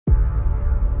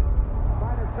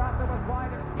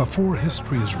Before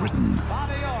history is written,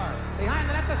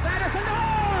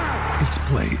 it's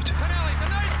played.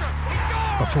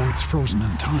 Before it's frozen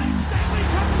in time,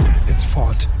 it's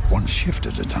fought one shift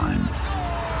at a time.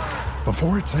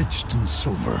 Before it's etched in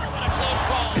silver,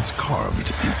 it's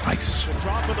carved in ice.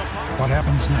 What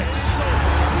happens next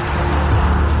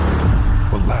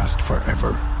will last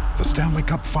forever. The Stanley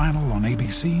Cup Final on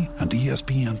ABC and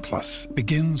ESPN Plus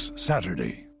begins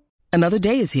Saturday. Another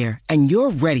day is here, and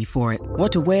you're ready for it.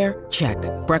 What to wear? Check.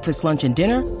 Breakfast, lunch, and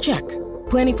dinner? Check.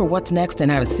 Planning for what's next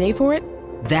and how to save for it?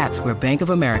 That's where Bank of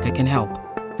America can help.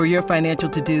 For your financial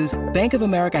to-dos, Bank of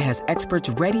America has experts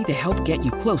ready to help get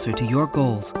you closer to your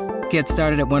goals. Get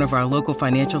started at one of our local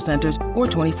financial centers or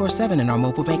 24/7 in our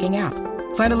mobile banking app.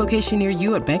 Find a location near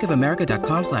you at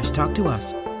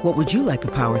bankofamerica.com/talktous. What would you like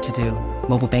the power to do?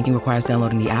 Mobile banking requires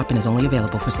downloading the app and is only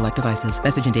available for select devices.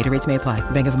 Message and data rates may apply.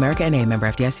 Bank of America N.A., member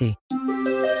FDIC.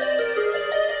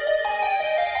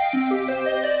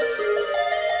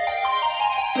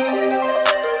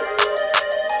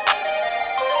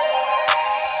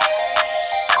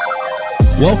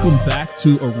 Welcome back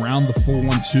to Around the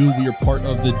 412. We are part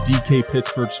of the DK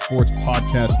Pittsburgh Sports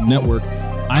Podcast Network.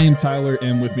 I am Tyler,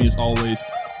 and with me as always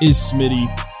is Smitty.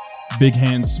 Big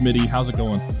hand Smitty. How's it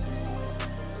going?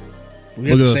 We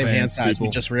have the same hand size. People.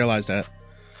 We just realized that.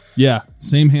 Yeah,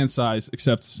 same hand size,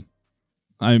 except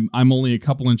I'm only a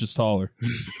couple inches taller.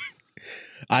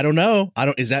 I don't know.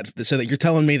 Is that so that you're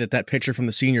telling me that picture from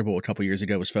the Senior Bowl a couple years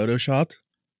ago was photoshopped?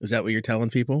 Is that what you're telling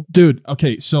people? Dude,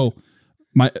 okay, so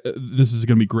this is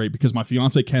going to be great because my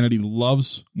fiance Kennedy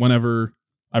loves whenever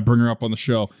I bring her up on the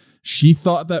show. She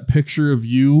thought that picture of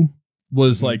you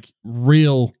was like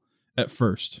real at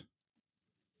first.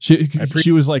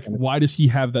 She was like, "Why does he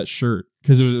have that shirt?"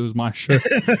 Because it was my shirt.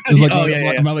 It was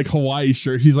like my like Hawaii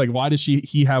shirt. She's like, "Why does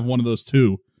he have one of those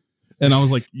too?" And I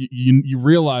was like, "You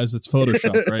realize it's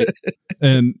Photoshop, right?"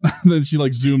 And then she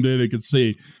like zoomed in and could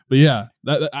see. But yeah,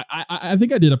 I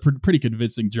think I did a pretty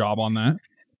convincing job on that.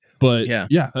 But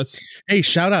yeah, that's. Hey,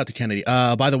 shout out to Kennedy.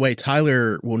 By the way,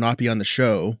 Tyler will not be on the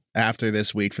show after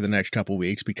this week for the next couple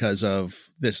weeks because of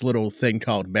this little thing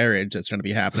called marriage that's going to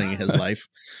be happening in his life,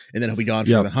 and then he'll be gone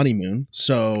for the honeymoon.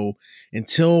 So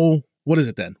until what is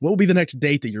it then? What will be the next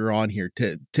date that you're on here?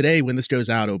 Today, when this goes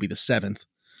out, it will be the 7th.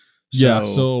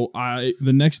 So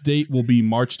the next date will be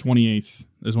March 28th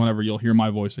is whenever you'll hear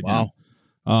my voice again.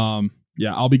 Wow.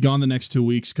 I'll be gone the next 2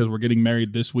 weeks because we're getting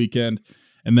married this weekend.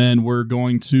 And then we're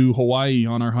going to Hawaii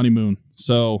on our honeymoon.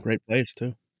 So great place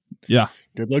too. Yeah.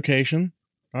 Good location.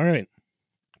 All right.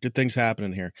 Good things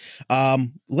happening here.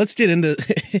 Let's get into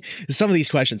some of these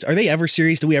questions. Are they ever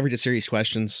serious? Do we ever get serious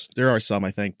questions? There are some,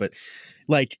 I think, but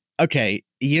like, okay.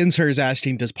 Yinzer is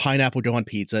asking, does pineapple go on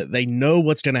pizza? They know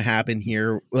what's going to happen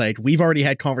here. Like we've already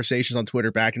had conversations on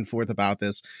Twitter back and forth about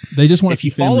this. They just want to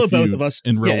see follow both of us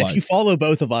in real life. If you follow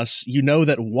both of us, you know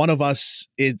that one of us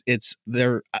it's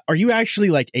there. Are you actually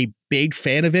like a big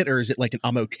fan of it, or is it like an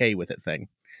I'm okay with it thing?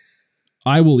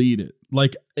 I will eat it.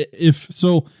 Like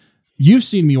you've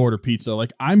seen me order pizza.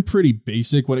 Like I'm pretty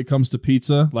basic when it comes to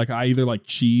pizza. Like I either like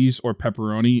cheese or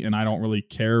pepperoni, and I don't really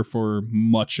care for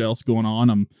much else going on.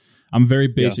 I'm a very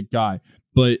basic guy,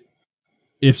 but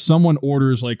if someone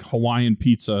orders like Hawaiian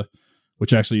pizza,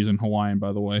 which actually isn't Hawaiian,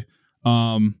 by the way,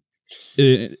 I'll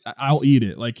eat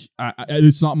it. Like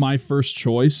it's not my first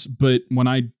choice, but when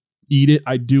I eat it,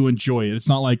 I do enjoy it. It's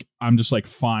not like I'm just like,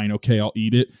 fine, okay, I'll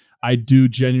eat it. I do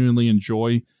genuinely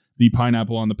enjoy the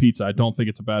pineapple on the pizza. I don't think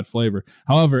it's a bad flavor.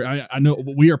 However, I know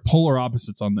we are polar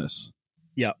opposites on this.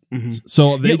 Yeah. Mm-hmm.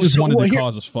 So they just wanted to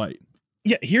cause us fight.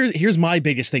 Yeah. Here's my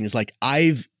biggest thing is like,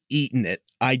 I've eaten it.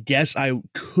 I guess I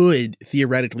could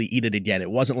theoretically eat it again.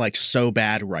 It wasn't like so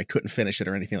bad where I couldn't finish it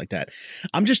or anything like that.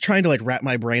 I'm just trying to like wrap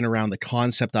my brain around the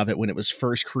concept of it when it was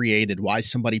first created, why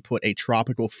somebody put a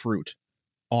tropical fruit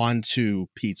onto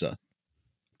pizza.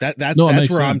 That's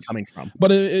where I'm coming from.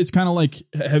 But it's kind of like,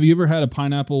 have you ever had a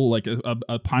pineapple, like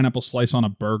a pineapple slice on a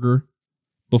burger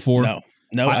before?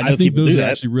 No, I think those are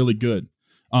actually really good.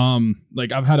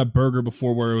 Like I've had a burger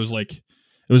before where it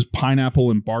was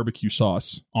pineapple and barbecue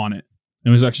sauce on it. It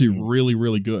was actually really,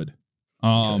 really good.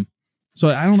 So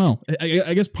I don't know.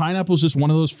 I guess pineapple is just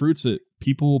one of those fruits that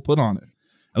people will put on it.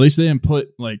 At least they didn't put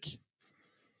like,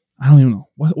 I don't even know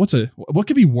what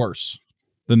could be worse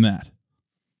than that.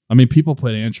 I mean, people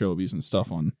put anchovies and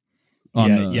stuff on.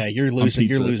 You're losing.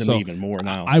 You're losing me even more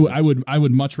now. I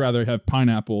would much rather have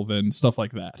pineapple than stuff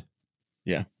like that.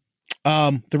 Yeah.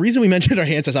 The reason we mentioned our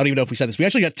hand size, I don't even know if we said this. We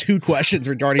actually got 2 questions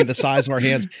regarding the size of our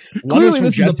hands. One was from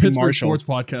Justin Marshall. Sports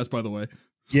podcast, by the way.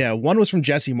 Yeah, one was from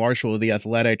Jesse Marshall of The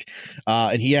Athletic,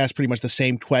 and he asked pretty much the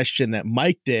same question that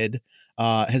Mike did.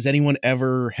 Has anyone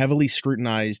ever heavily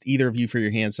scrutinized either of you for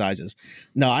your hand sizes?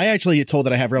 No, I actually get told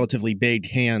that I have relatively big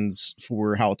hands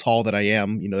for how tall that I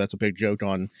am. You know, that's a big joke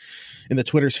in the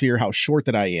Twitter sphere, how short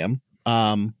that I am.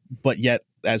 But yet,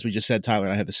 as we just said, Tyler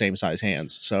and I have the same size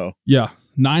hands. So yeah,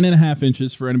 9.5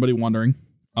 inches for anybody wondering.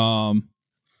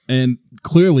 And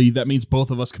clearly that means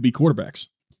both of us could be quarterbacks.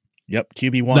 Yep,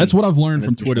 QB1. That's what I've learned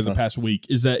from Twitter the past week,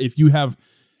 is that if you have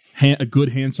a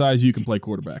good hand size, you can play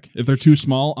quarterback. If they're too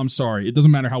small, I'm sorry. It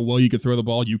doesn't matter how well you can throw the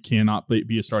ball. You cannot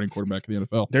be a starting quarterback in the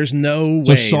NFL. There's no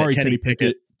way. Sorry, Kenny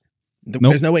Pickett.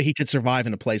 There's no way he could survive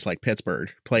in a place like Pittsburgh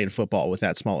playing football with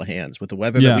that small of hands with the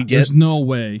weather that we get. There's no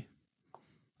way.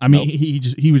 I mean,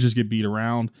 he would just get beat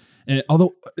around. And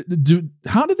although,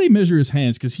 how did they measure his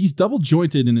hands? Because he's double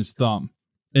jointed in his thumb.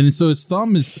 And so his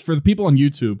thumb is, for the people on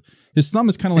YouTube, his thumb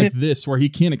is kind of like this, where he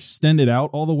can't extend it out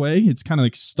all the way. It's kind of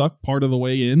like stuck part of the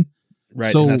way in.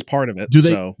 Right, so and that's part of it.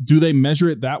 Do they measure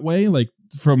it that way, like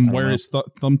from where his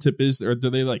thumb tip is, or do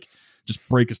they like just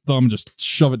break his thumb, just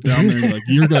shove it down there, and like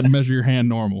you're gonna measure your hand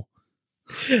normal?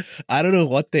 I don't know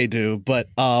what they do, but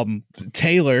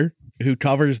Taylor, who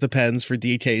covers the Pens for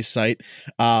DK's site,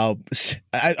 I'm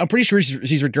pretty sure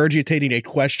she's regurgitating a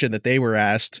question that they were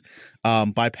asked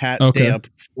by Pat Damp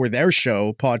for their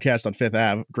show, Podcast on Fifth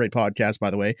Ave. Great podcast, by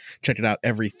the way. Check it out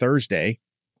every Thursday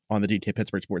on the DK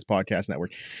Pittsburgh Sports Podcast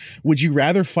Network. Would you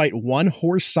rather fight one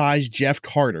horse-sized Jeff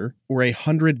Carter or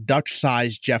 100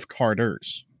 duck-sized Jeff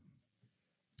Carters?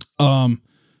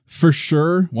 For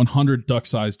sure, 100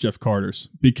 duck-sized Jeff Carters,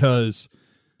 because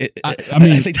I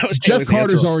think that was Jeff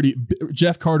Carter's already.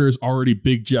 Jeff Carter is already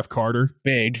big Jeff Carter.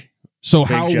 Big. So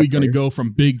how are we going to go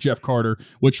from big Jeff Carter,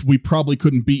 which we probably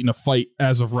couldn't beat in a fight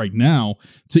as of right now,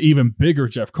 to even bigger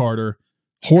Jeff Carter,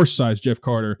 horse-sized Jeff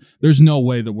Carter? There's no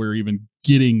way that we're even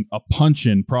getting a punch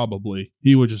in. Probably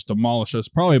he would just demolish us,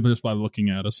 probably just by looking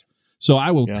at us. So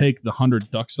I will take the 100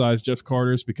 duck-sized Jeff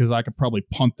Carters, because I could probably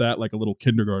punt that like a little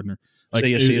kindergartner. Like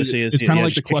it's kind of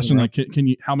like the question, like, can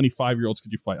you? How many 5-year-olds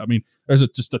could you fight? I mean, there's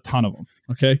just a ton of them.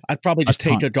 Okay, I'd probably just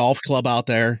take a golf club out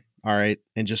there, all right,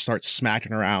 and just start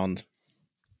smacking around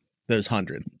those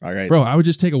 100. All right, bro. I would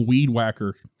just take a weed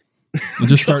whacker and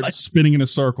just start spinning in a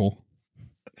circle.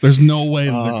 There's no way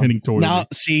that they're hitting towards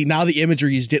me. Now the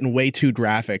imagery is getting way too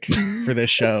graphic for this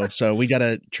show, so we got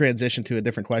to transition to a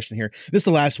different question here. This is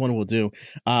the last one we'll do.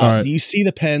 Do you see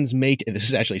the Pens make? This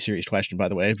is actually a serious question, by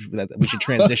the way. We should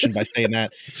transition by saying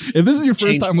that. If this is your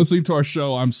first time listening to our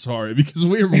show, I'm sorry, because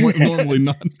we are normally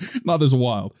not this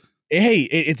wild. Hey,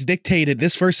 it's dictated.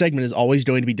 This first segment is always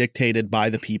going to be dictated by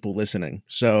the people listening.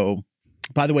 So,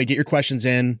 by the way, get your questions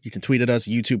in. You can tweet at us,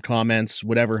 YouTube comments,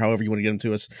 whatever, however you want to get them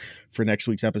to us for next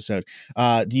week's episode.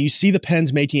 Do you see the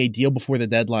Pens making a deal before the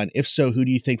deadline? If so, who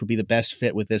do you think would be the best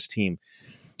fit with this team?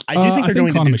 I do think they're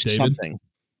going to do something.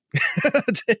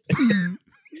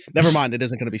 Never mind. It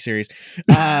isn't going to be serious.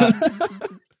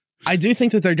 I do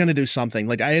think that they're going to do something.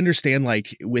 Like, I understand,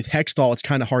 like, with Hextall, it's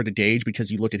kind of hard to gauge because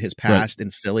you look at his past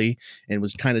in Philly and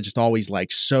was kind of just always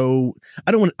like, so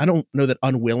I don't know that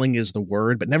unwilling is the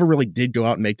word, but never really did go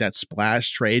out and make that splash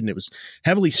trade. And it was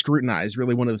heavily scrutinized.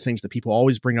 Really, one of the things that people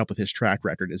always bring up with his track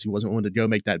record is he wasn't willing to go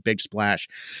make that big splash.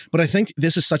 But I think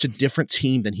this is such a different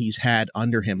team than he's had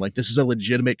under him. Like, this is a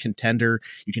legitimate contender.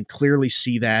 You can clearly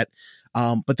see that.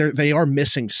 But they are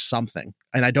missing something.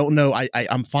 And I don't know.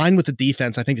 I'm fine with the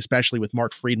defense. I think especially with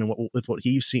Mark Friedman, with what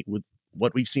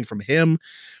we've seen from him,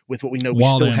 with what we know we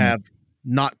still have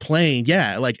not playing.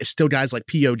 Yeah, like it's still guys like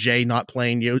POJ not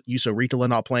playing, Juuso Riikola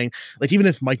not playing. Like even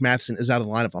if Mike Matheson is out of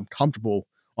the lineup, I'm comfortable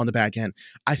on the back end.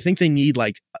 I think they need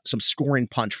like some scoring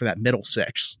punch for that middle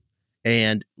six.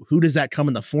 And who does that come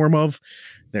in the form of?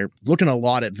 They're looking a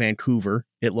lot at Vancouver.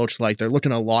 It looks like they're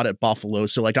looking a lot at Buffalo.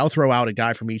 So like I'll throw out a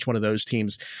guy from each one of those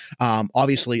teams.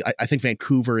 Obviously, I think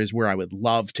Vancouver is where I would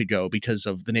love to go because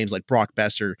of the names like Brock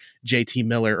Besser, JT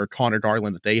Miller, or Connor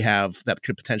Garland that they have that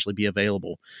could potentially be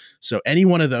available. So any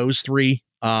one of those three.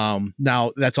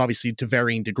 Now that's obviously to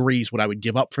varying degrees what I would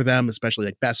give up for them, especially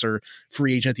like Besser,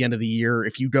 free agent at the end of the year.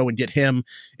 If you go and get him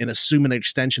and assume an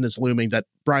extension is looming, that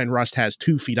Brian Rust has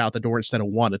 2 feet out the door instead of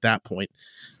 1 at that point.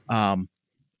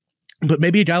 But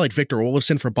maybe a guy like Victor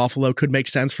Olofsson for Buffalo could make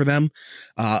sense for them.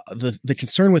 The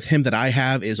concern with him that I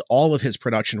have is all of his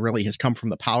production really has come from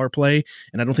the power play,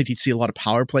 and I don't think he'd see a lot of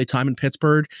power play time in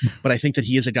Pittsburgh, but I think that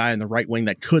he is a guy in the right wing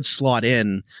that could slot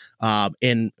in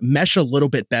and mesh a little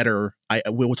bit better.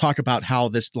 We will talk about how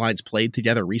this line's played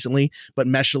together recently, but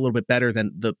mesh a little bit better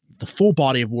than the full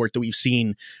body of work that we've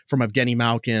seen from Evgeny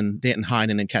Malkin, Danton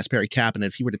Heinen, and Kasperi Kapanen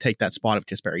if he were to take that spot of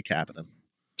Kasperi Kapanen.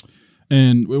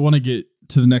 And we want to get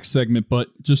to the next segment, but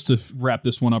just to wrap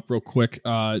this one up real quick,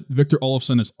 Victor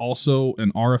Olofsson is also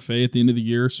an RFA at the end of the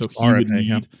year, so he would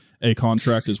need a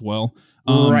contract as well.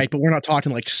 Right, but we're not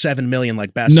talking like $7 million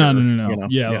like Besser. No. You know?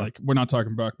 Yeah, like we're not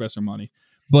talking Brock Besser money.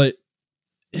 But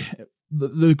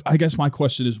I guess my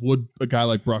question is, would a guy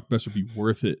like Brock Besser be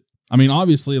worth it? I mean,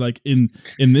 obviously, like in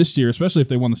this year, especially if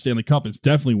they won the Stanley Cup, it's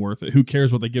definitely worth it. Who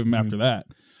cares what they give him after that?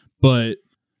 But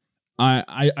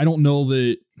I don't know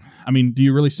that. I mean, do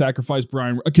you really sacrifice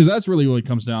Brian? Because that's really what it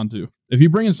comes down to. If you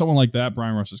bring in someone like that,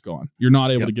 Brian Rust is gone. You're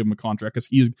not able to give him a contract because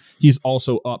he's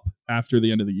also up after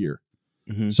the end of the year.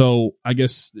 Mm-hmm. So I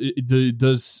guess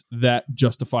does that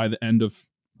justify the end of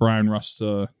Brian Rust's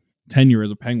tenure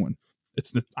as a Penguin?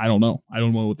 I don't know. I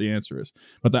don't know what the answer is,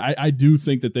 but I do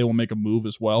think that they will make a move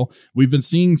as well. We've been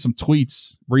seeing some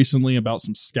tweets recently about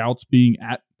some scouts being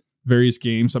at various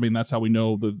games. I mean, that's how we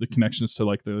know the connections to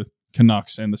like the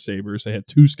Canucks and the Sabres. They had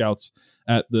 2 scouts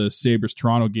at the Sabres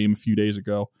Toronto game a few days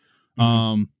ago.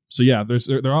 Mm-hmm. So yeah,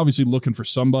 they're obviously looking for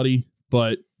somebody,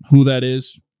 but who that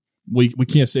is, we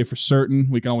can't say for certain.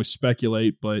 We can always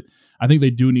speculate, but I think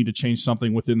they do need to change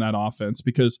something within that offense,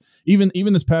 because even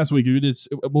this past week,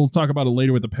 we'll talk about it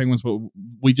later with the Penguins, but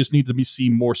we just need to see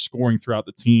more scoring throughout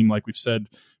the team, like we've said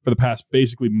for the past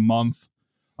basically month.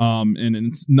 And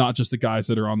it's not just the guys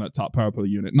that are on that top power play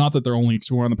unit. Not that they're only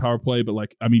scoring on the power play, but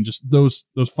like, I mean, just those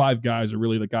 5 guys are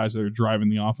really the guys that are driving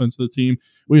the offense of the team.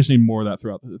 We just need more of that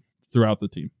throughout the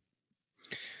team.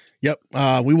 Yep.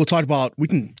 We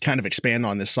can kind of expand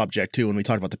on this subject too when we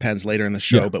talk about the Pens later in the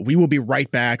show, but we will be right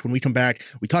back. When we come back,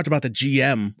 we talked about the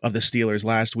GM of the Steelers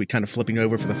last week, kind of flipping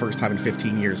over for the first time in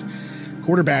 15 years.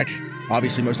 Quarterback,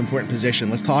 obviously most important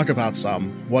position. Let's talk about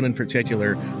one in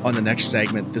particular on the next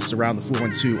segment. This is Around the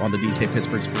 412 on the DK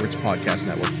Pittsburgh Sports Podcast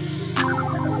Network.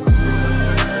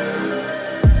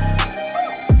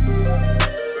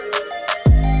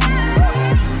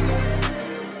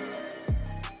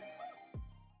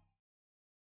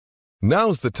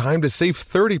 Now's the time to save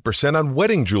 30% on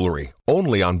wedding jewelry,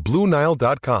 only on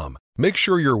BlueNile.com. Make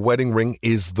sure your wedding ring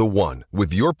is the one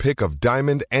with your pick of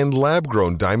diamond and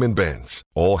lab-grown diamond bands,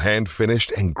 all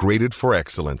hand-finished and graded for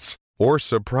excellence. Or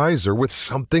surprise her with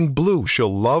something blue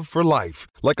she'll love for life,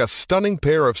 like a stunning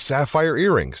pair of sapphire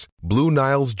earrings. Blue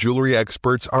Nile's jewelry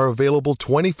experts are available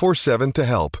 24/7 to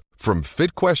help, from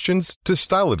fit questions to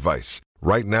style advice.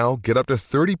 Right now, get up to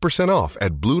 30% off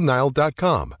at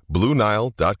BlueNile.com.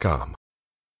 BlueNile.com.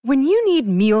 When you need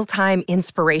mealtime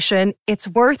inspiration, it's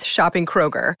worth shopping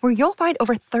Kroger, where you'll find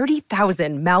over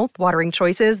 30,000 mouth-watering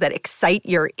choices that excite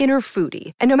your inner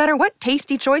foodie. And no matter what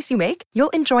tasty choice you make, you'll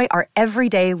enjoy our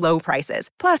everyday low prices,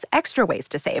 plus extra ways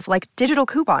to save, like digital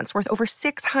coupons worth over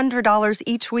 $600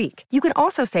 each week. You can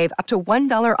also save up to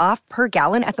 $1 off per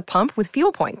gallon at the pump with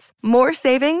fuel points. More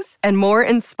savings and more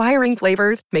inspiring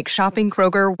flavors make shopping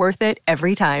Kroger worth it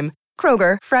every time.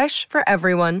 Kroger, fresh for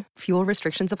everyone. Fuel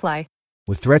restrictions apply.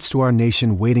 With threats to our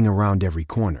nation waiting around every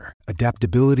corner,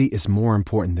 adaptability is more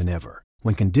important than ever.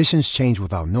 When conditions change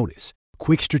without notice,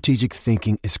 quick strategic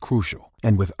thinking is crucial.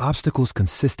 And with obstacles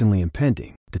consistently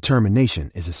impending, determination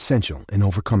is essential in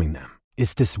overcoming them.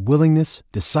 It's this willingness,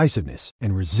 decisiveness,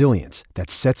 and resilience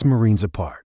that sets Marines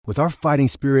apart. With our fighting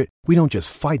spirit, we don't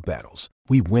just fight battles,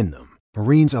 we win them.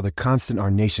 Marines are the constant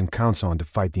our nation counts on to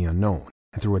fight the unknown.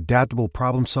 And through adaptable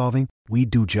problem solving, we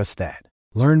do just that.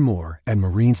 Learn more at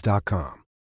Marines.com.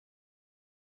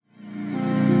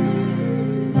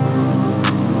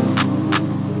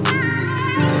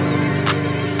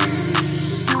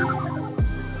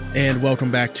 And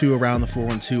welcome back to Around the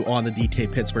 412 on the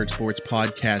DK Pittsburgh Sports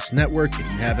Podcast Network. If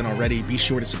you haven't already, be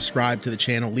sure to subscribe to the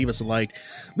channel, leave us a like,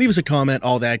 leave us a comment,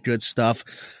 all that good stuff.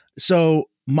 So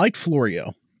Mike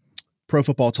Florio, Pro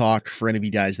Football Talk, for any of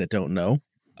you guys that don't know,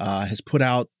 has put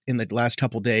out in the last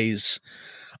couple days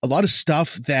a lot of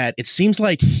stuff that it seems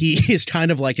like he is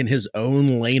kind of like in his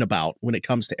own lane about when it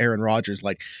comes to Aaron Rodgers.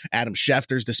 Like Adam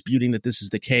Schefter's disputing that this is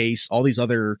the case. All these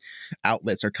other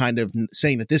outlets are kind of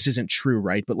saying that this isn't true,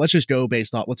 right? But let's just go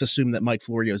based off, let's assume that Mike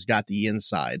Florio's got the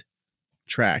inside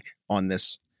track on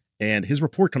this. And his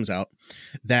report comes out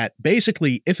that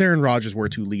basically if Aaron Rodgers were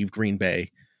to leave Green Bay,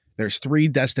 there's 3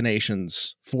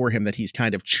 destinations for him that he's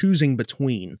kind of choosing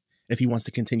between if he wants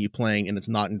to continue playing, and it's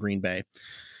not in Green Bay.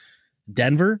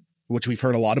 Denver, which we've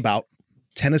heard a lot about,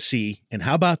 Tennessee, and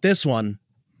how about this one?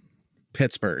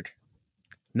 Pittsburgh.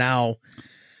 Now,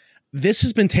 this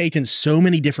has been taken so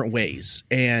many different ways,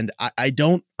 and I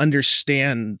don't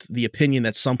understand the opinion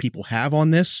that some people have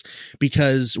on this,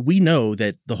 because we know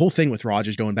that the whole thing with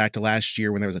Rodgers going back to last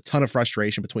year when there was a ton of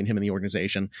frustration between him and the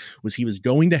organization was he was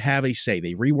going to have a say.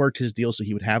 They reworked his deal so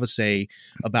he would have a say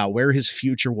about where his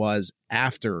future was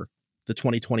after the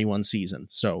 2021 season.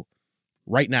 So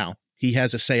right now, he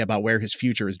has a say about where his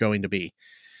future is going to be.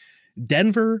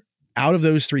 Denver, out of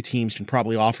those three teams, can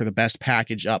probably offer the best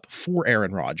package up for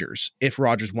Aaron Rodgers if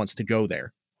Rodgers wants to go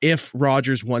there. If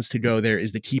Rodgers wants to go there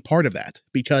is the key part of that,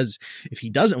 because if he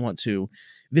doesn't want to,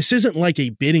 this isn't like a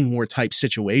bidding war type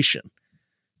situation.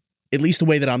 At least the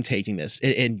way that I'm taking this.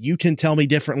 And you can tell me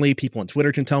differently. People on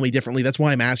Twitter can tell me differently. That's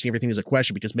why I'm asking everything as a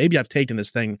question, because maybe I've taken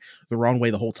this thing the wrong way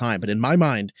the whole time. But in my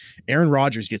mind, Aaron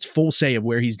Rodgers gets full say of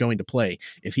where he's going to play.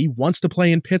 If he wants to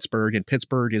play in Pittsburgh, and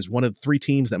Pittsburgh is one of the three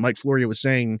teams that Mike Florio was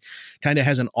saying kind of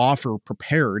has an offer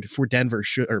prepared for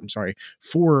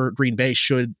for Green Bay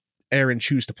should Aaron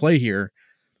choose to play here,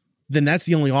 then that's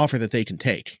the only offer that they can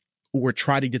take, or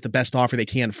try to get the best offer they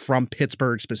can from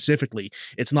Pittsburgh specifically.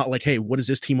 It's not like, hey, what does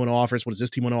this team want to offer us? What does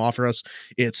this team want to offer us?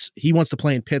 It's he wants to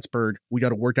play in Pittsburgh. We got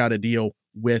to work out a deal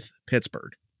with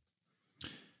Pittsburgh.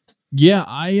 Yeah,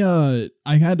 I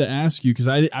had to ask you because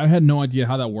I had no idea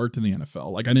how that worked in the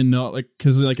NFL. Like I didn't know, like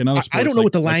because like another sports, I don't know like,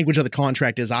 what the language of the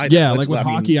contract is either. Yeah, like with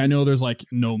hockey, I know there's like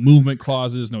no movement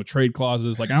clauses, no trade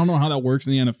clauses. Like I don't know how that works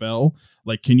in the NFL.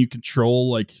 Like, can you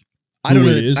control like? I don't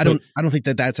know. I don't think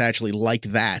that that's actually like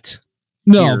that.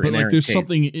 No, but like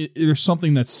there's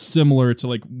something that's similar to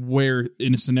like where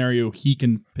in a scenario he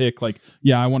can pick like,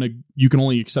 yeah, you can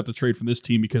only accept a trade from this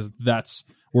team because that's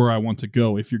where I want to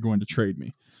go if you're going to trade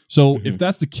me. So if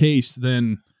that's the case,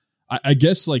 then I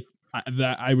guess like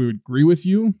that I would agree with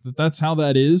you that that's how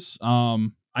that is. I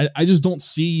just don't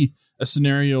see a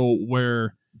scenario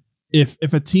where if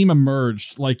a team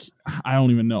emerged, like I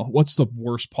don't even know what's the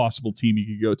worst possible team you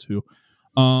could go to.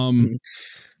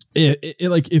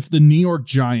 Like if the New York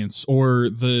Giants or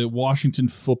the Washington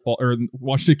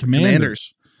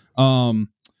Commanders,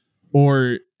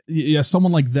 or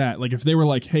someone like that, like if they were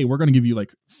like, hey, we're going to give you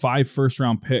like 5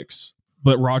 first-round picks,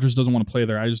 but Rodgers doesn't want to play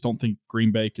there, I just don't think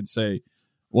Green Bay could say,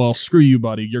 well, screw you,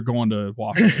 buddy, you're going to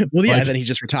Washington. Well, yeah, then he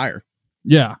just retire.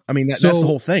 Yeah, I mean that's the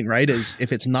whole thing, right? Is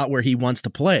if it's not where he wants to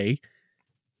play,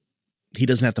 he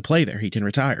doesn't have to play there. He can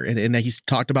retire. And he's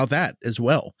talked about that as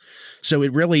well. So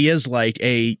it really is like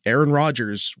Aaron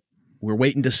Rodgers. We're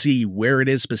waiting to see where it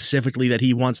is specifically that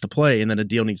he wants to play. And then a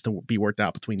deal needs to be worked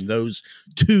out between those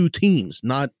two teams,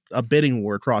 not a bidding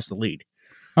war across the league.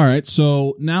 All right.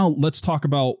 So now let's talk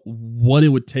about what it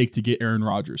would take to get Aaron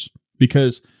Rodgers,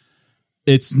 because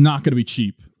it's not going to be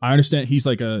cheap. I understand he's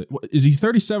like is he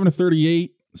 37 or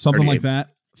 38? Something 38. Like that.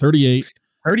 38.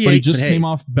 38, but he just came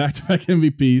off back-to-back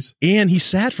MVPs. And he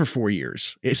sat for 4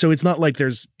 years. So it's not like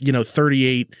there's,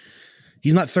 38.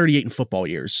 He's not 38 in football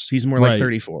years. He's more like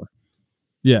 34.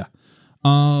 Yeah.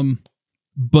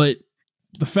 But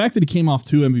the fact that he came off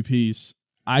 2 MVPs,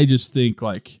 I just think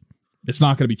like it's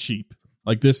not going to be cheap.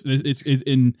 Like this,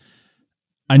 and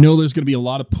I know there's going to be a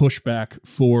lot of pushback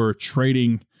for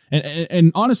trading.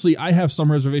 And honestly, I have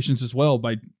some reservations as well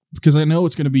because I know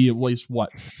it's going to be at least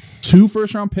 2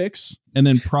 first-round picks, and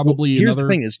then probably another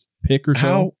pick or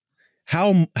so.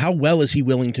 How well is he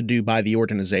willing to do by the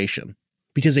organization?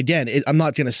 Because again, I'm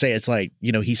not going to say it's like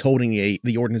he's holding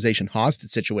the organization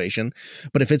hostage situation,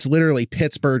 but if it's literally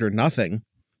Pittsburgh or nothing,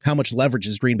 how much leverage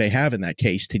does Green Bay have in that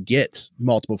case to get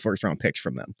multiple first-round picks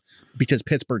from them? Because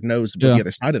Pittsburgh knows what the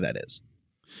other side of that is.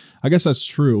 I guess that's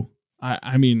true.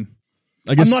 I mean.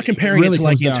 I guess I'm not comparing it to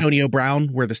like Antonio Brown,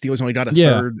 where the Steelers only got a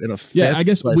third and a fifth. Yeah, I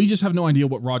guess we just have no idea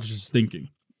what Rodgers is thinking.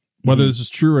 Whether this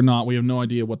is true or not, we have no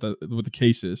idea what the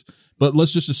case is. But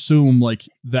let's just assume like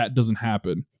that doesn't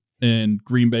happen, and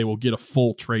Green Bay will get a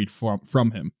full trade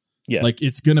from him. Yeah, like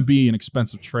it's going to be an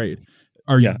expensive trade.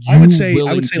 Are you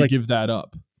willing to give that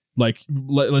up? Like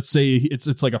let's say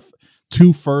it's like a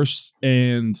 2 firsts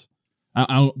and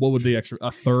what would the extra a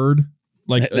third?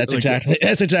 Like that's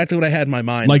exactly what I had in my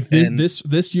mind. Like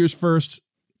this year's first,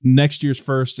 next year's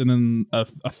first, and then a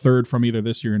third from either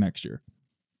this year or next year.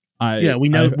 We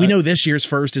know this year's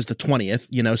first is the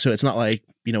 20th. So it's not like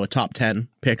a top 10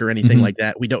 pick or anything like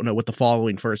that. We don't know what the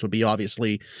following first would be,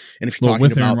 obviously. And if you're talking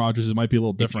with about Aaron Rodgers, it might be a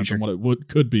little different than what it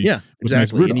could be. Yeah,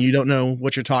 exactly. And you don't know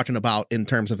what you're talking about in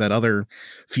terms of that other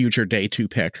future day 2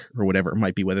 pick or whatever it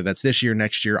might be, whether that's this year,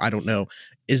 next year. I don't know.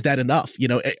 Is that enough?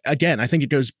 Again, I think it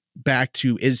goes back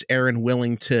to, is Aaron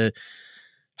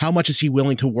how much is he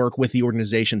willing to work with the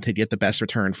organization to get the best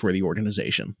return for the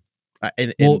organization?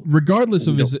 Regardless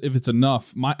of if it's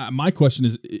enough, my question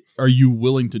is, are you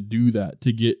willing to do that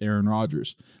to get Aaron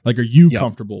Rodgers? Like, are you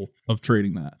comfortable of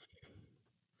trading that?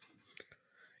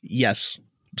 Yes.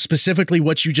 Specifically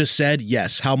what you just said,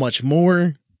 yes. How much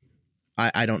more?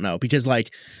 I don't know, because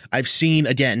like I've seen,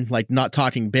 again, like not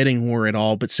talking bidding war at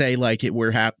all, but say like it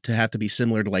were have to be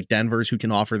similar to like Denver's, who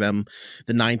can offer them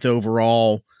the 9th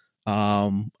overall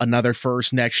another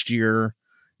first next year,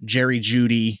 Jerry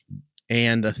Jeudy,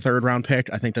 and a 3rd round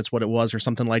pick. I think that's what it was, or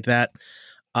something like that.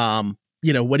 How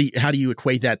do you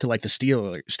equate that to like the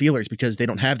Steelers, because they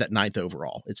don't have that 9th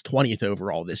overall. It's 20th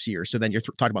overall this year. So then you're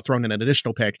talking about throwing in an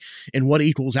additional pick, and what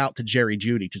equals out to Jerry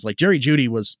Jeudy? Because like Jerry Jeudy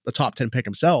was a top 10 pick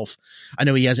himself. I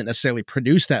know he hasn't necessarily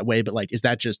produced that way, but like, is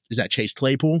that Chase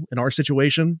Claypool in our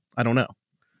situation? I don't know.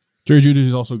 Jerry Jeudy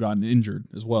has also gotten injured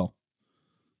as well.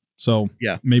 So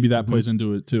yeah, maybe that plays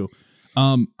into it too.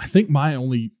 I think my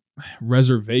only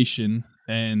reservation,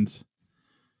 and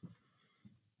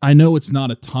I know it's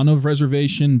not a ton of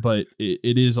reservation, but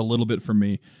it is a little bit for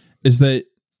me, is that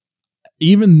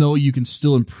even though you can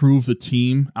still improve the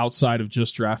team outside of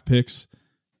just draft picks,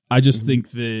 I just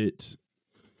think that,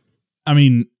 I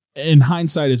mean, in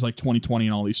hindsight is like 2020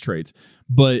 and all these trades,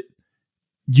 but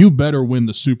you better win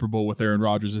the Super Bowl with Aaron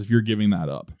Rodgers if you're giving that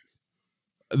up.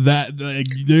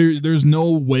 There's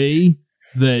no way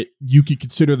that you could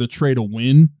consider the trade a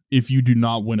win if you do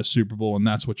not win a Super Bowl, and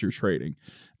that's what you're trading.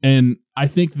 And I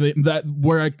think that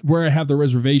where I have the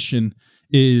reservation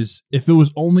is if it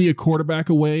was only a quarterback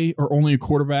away, or only a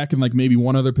quarterback and like maybe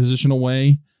one other position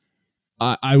away,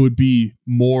 I would be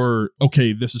more,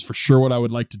 okay, this is for sure what I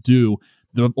would like to do.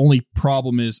 The only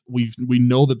problem is we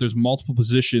know that there's multiple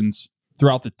positions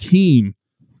throughout the team,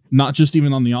 not just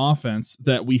even on the offense,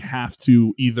 that we have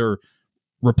to either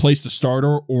replace the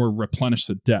starter or replenish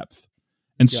the depth.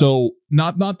 And so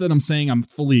not that I'm saying I'm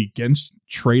fully against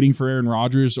trading for Aaron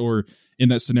Rodgers, or in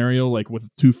that scenario, like with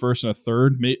 2 firsts and a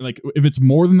 3rd, like if it's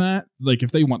more than that, like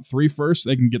if they want 3 firsts,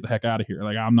 they can get the heck out of here.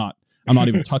 Like I'm not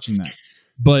even touching that.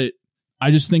 But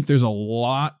I just think there's a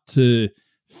lot to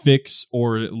fix,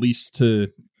 or at least to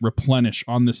replenish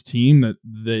on this team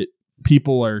that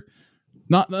people are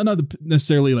not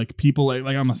necessarily like people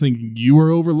like I'm not thinking you are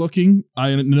overlooking.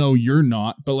 I know you're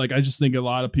not, but like I just think a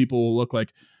lot of people will look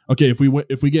like, okay, if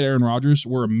we get Aaron Rodgers,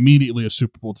 we're immediately a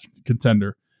Super Bowl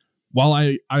contender. While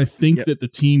I think that the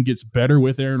team gets better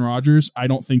with Aaron Rodgers, I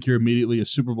don't think you're immediately a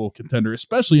Super Bowl contender,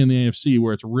 especially in the AFC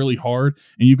where it's really hard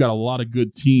and you've got a lot of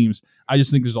good teams. I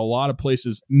just think there's a lot of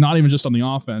places, not even just on the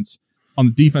offense, on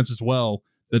the defense as well,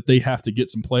 that they have to get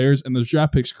some players, and those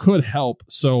draft picks could help.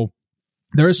 So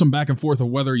there is some back and forth of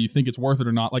whether you think it's worth it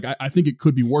or not. Like I think it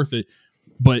could be worth it,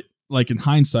 but like in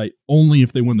hindsight, only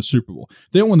if they win the Super Bowl.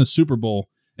 If they don't win the Super Bowl,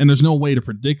 and there's no way to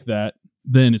predict that,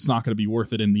 then it's not going to be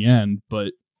worth it in the end.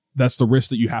 But that's the risk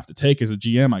that you have to take as a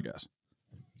GM, I guess.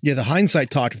 Yeah, the hindsight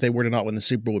talk, if they were to not win the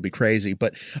Super Bowl, would be crazy.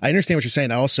 But I understand what you're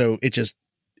saying. It just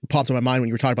popped in my mind when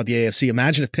you were talking about the AFC.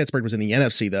 Imagine if Pittsburgh was in the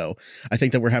NFC, though. I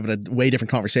think that we're having a way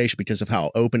different conversation because of how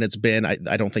open it's been. I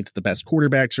don't think that the best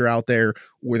quarterbacks are out there,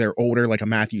 or they're older, like a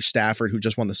Matthew Stafford who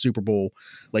just won the Super Bowl.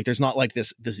 Like there's not like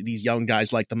these young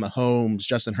guys like the Mahomes,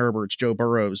 Justin Herberts, Joe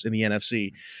Burrows in the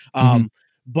NFC.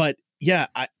 But yeah,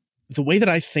 the way that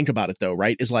I think about it, though,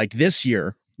 right, is like this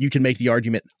year you can make the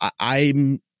argument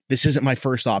this isn't my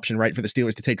first option, right, for the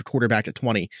Steelers to take a quarterback at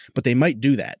 20, but they might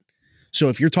do that. So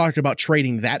if you're talking about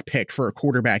trading that pick for a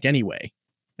quarterback anyway,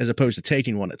 as opposed to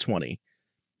taking one at 20,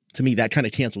 to me, that kind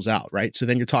of cancels out, right? So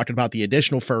then you're talking about the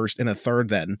additional 1st and a 3rd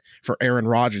then for Aaron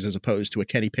Rodgers as opposed to a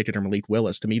Kenny Pickett or Malik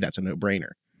Willis. To me, that's a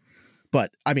no-brainer.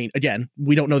 But, I mean, again,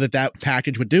 we don't know that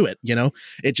package would do it, you know?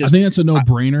 I think it's a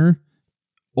no-brainer.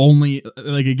 Only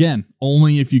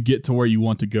if you get to where you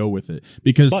want to go with it,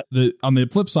 because on the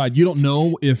flip side, you don't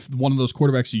know if one of those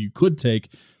quarterbacks that you could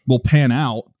take will pan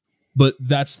out, but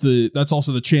that's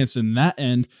also the chance in that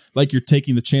end. Like you're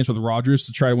taking the chance with Rodgers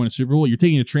to try to win a Super Bowl, you're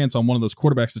taking a chance on one of those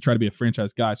quarterbacks to try to be a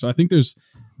franchise guy. So I think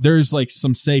there's like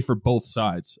some say for both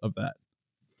sides of that.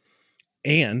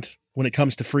 And when it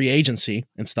comes to free agency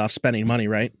and stuff, spending money,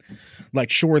 right? Like,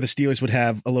 sure, the Steelers would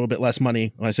have a little bit less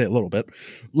money. When I say a little bit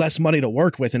less money to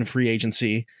work with in free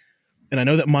agency. And I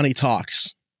know that money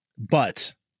talks,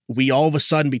 but we all of a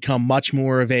sudden become much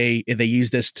more of they use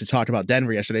this to talk about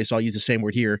Denver yesterday. So I'll use the same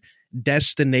word here.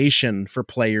 Destination for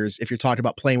players. If you're talking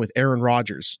about playing with Aaron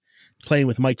Rodgers, playing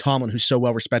with Mike Tomlin, who's so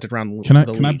well respected around the league. Can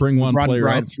I bring one player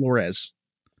Brian up? Flores.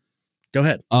 Go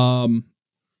ahead.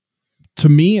 To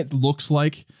me, it looks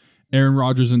like Aaron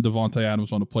Rodgers and Davante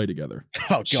Adams want to play together.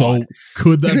 Oh, God. So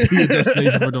could that be a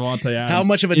destination for Davante Adams? How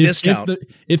much of a discount?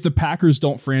 If the Packers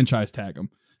don't franchise tag him.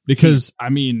 Because, I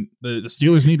mean, the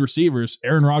Steelers need receivers.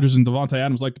 Aaron Rodgers and Davante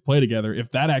Adams like to play together.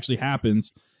 If that actually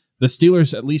happens, the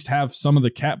Steelers at least have some of the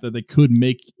cap that they could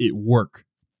make it work.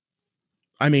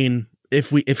 I mean,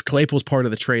 if Claypool's part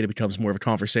of the trade, it becomes more of a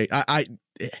conversation.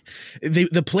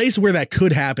 The place where that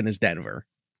could happen is Denver.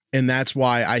 And that's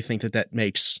why I think that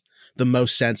makes the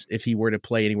most sense if he were to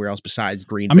play anywhere else besides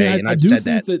Green I mean, Bay. And I I've do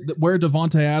said think that where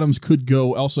Devontae Adams could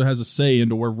go also has a say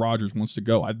into where Rodgers wants to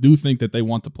go. I do think that they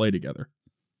want to play together.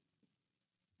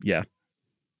 Yeah.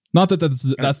 Not that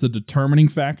that's the determining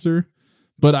factor,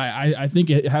 but I think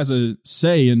it has a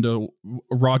say into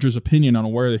Rodgers' opinion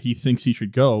on where he thinks he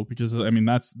should go, because I mean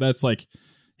that's like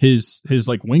his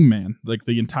like wingman, like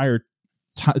the entire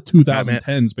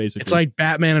 2010s basically. It's like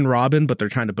Batman and Robin, but they're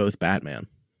kind of both Batman.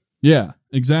 Yeah,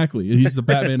 exactly. He's the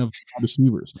Batman of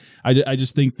receivers. I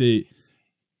just think that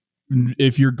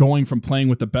if you're going from playing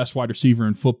with the best wide receiver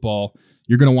in football,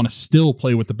 you're going to want to still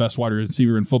play with the best wide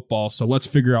receiver in football. So let's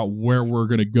figure out where we're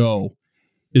going to go.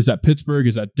 Is that Pittsburgh?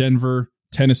 Is that Denver?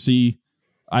 Tennessee?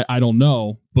 I don't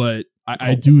know, but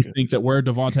I do think that where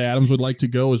Devontae Adams would like to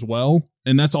go as well,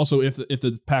 and that's also if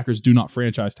the Packers do not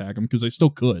franchise tag him, because they still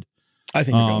could. I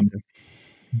think they're going to.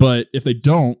 But if they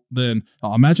don't, then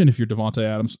imagine if you're Devontae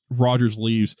Adams, Rodgers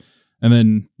leaves, and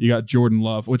then you got Jordan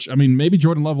Love, which, I mean, maybe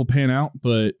Jordan Love will pan out,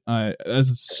 but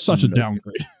that's such a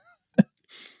downgrade.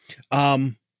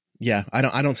 Yeah,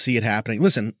 I don't see it happening.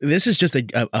 Listen, this is just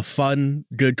a fun,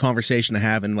 good conversation to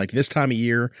have. And like this time of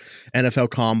year, NFL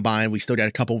Combine, we still got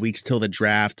a couple weeks till the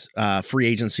draft. Free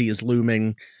agency is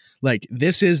looming. Like,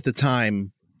 this is the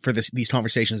time for these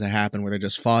conversations to happen, where they're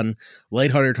just fun,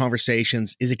 lighthearted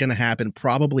conversations. Is it going to happen?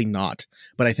 Probably not.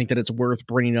 But I think that it's worth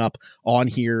bringing up on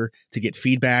here to get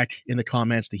feedback in the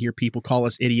comments, to hear people call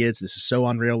us idiots. This is so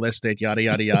unrealistic, yada,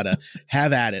 yada, yada.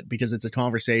 Have at it, because it's a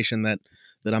conversation that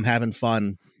I'm having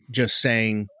fun just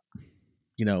saying,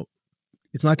 you know,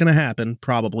 it's not going to happen,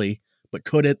 probably, but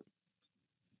could it?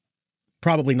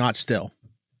 Probably not still,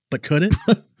 but could it?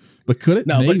 But could it?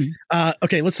 No, maybe. But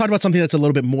okay, let's talk about something that's a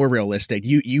little bit more realistic.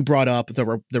 You brought up the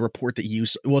report that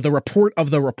the report of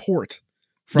the report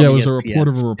from it was ESPN, a report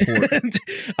of a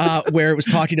report. where it was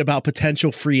talking about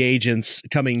potential free agents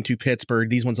coming to Pittsburgh.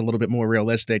 These ones a little bit more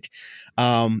realistic.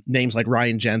 Names like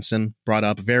Ryan Jensen brought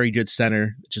up, very good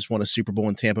center, just won a Super Bowl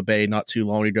in Tampa Bay not too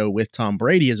long ago with Tom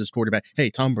Brady as his quarterback. Hey,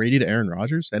 Tom Brady to Aaron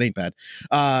Rodgers? That ain't bad.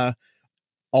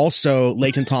 Also,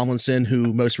 Laken Tomlinson,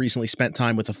 who most recently spent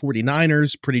time with the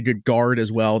 49ers, pretty good guard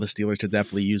as well. The Steelers could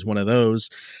definitely use one of those.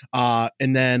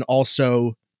 And then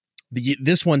also,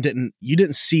 this one you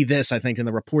didn't see this, I think, in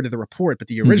the report of the report, but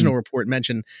the original report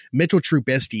mentioned Mitchell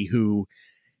Trubisky, who,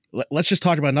 let's just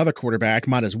talk about another quarterback,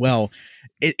 might as well.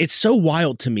 It's so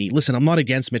wild to me. Listen, I'm not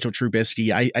against Mitchell Trubisky.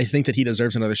 I think that he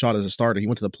deserves another shot as a starter. He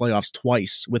went to the playoffs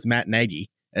twice with Matt Nagy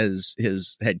as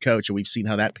his head coach, and we've seen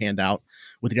how that panned out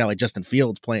with a guy like Justin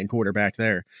Fields playing quarterback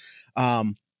there.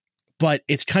 But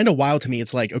it's kind of wild to me.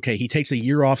 It's like, okay, he takes a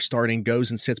year off starting, goes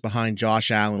and sits behind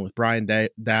Josh Allen with Brian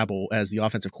Daboll as the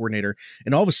offensive coordinator.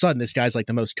 And all of a sudden, this guy's like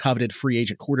the most coveted free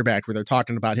agent quarterback, where they're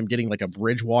talking about him getting like a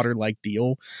Bridgewater-like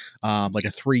deal, like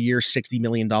a 3-year, $60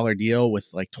 million deal with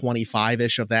like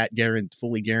 25-ish of that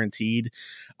fully guaranteed.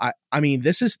 I mean,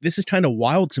 this is kind of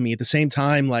wild to me. At the same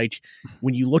time, like,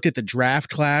 when you look at the draft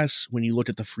class, when you look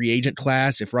at the free agent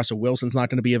class, if Russell Wilson's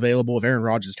not going to be available, if Aaron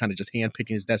Rodgers is kind of just handpicking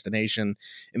his destination,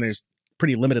 and there's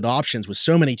pretty limited options with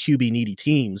so many QB needy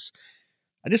teams,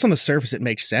 I guess on the surface it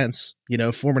makes sense. You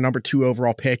know, former number 2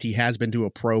 overall pick, he has been to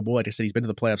a Pro Bowl. Like I said, he's been to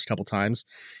the playoffs a couple times.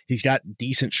 He's got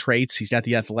decent traits. He's got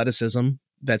the athleticism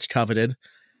that's coveted.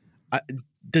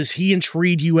 Does he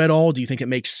intrigue you at all? Do you think it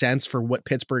makes sense for what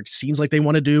Pittsburgh seems like they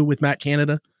want to do with Matt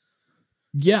Canada?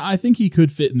 Yeah, I think he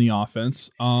could fit in the offense.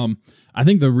 I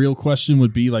think the real question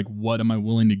would be, like, what am I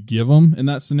willing to give him in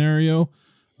that scenario?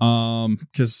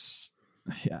 Because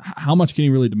how much can he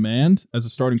really demand as a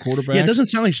starting quarterback? Yeah, it doesn't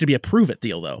sound like it's going to be a prove-it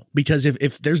deal, though, because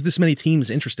if there's this many teams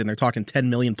interested, and they're talking $10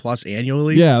 million plus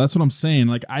annually. Yeah, that's what I'm saying.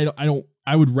 Like,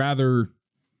 I would rather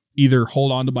either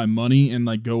hold on to my money and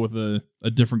like go with a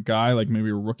different guy, like maybe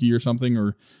a rookie or something,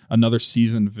 or another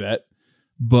seasoned vet.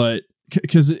 But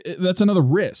because that's another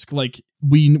risk. Like,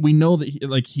 we know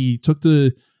that he took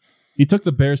the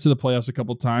Bears to the playoffs a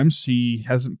couple of times. He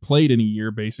hasn't played in a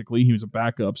year, basically. He was a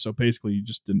backup, so basically he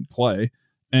just didn't play.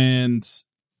 And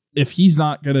if he's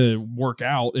not going to work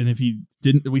out, and if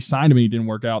we signed him and he didn't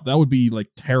work out, that would be like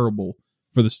terrible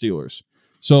for the Steelers.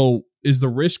 So is the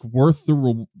risk worth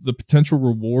the potential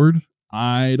reward?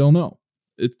 I don't know.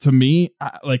 To me,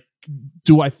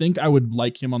 do I think I would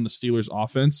like him on the Steelers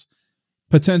offense?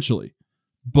 Potentially.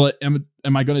 But am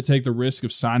I going to take the risk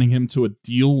of signing him to a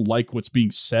deal like what's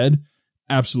being said?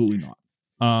 Absolutely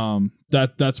not.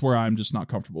 That's where I'm just not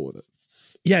comfortable with it.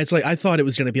 Yeah, it's like I thought it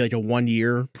was going to be like a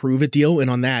 1-year prove it deal, and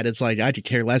on that, it's like I could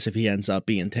care less if he ends up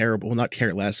being terrible. Well, not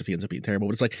care less if he ends up being terrible,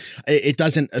 but it's like it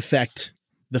doesn't affect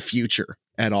the future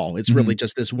at all. It's really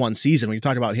just this one season. When you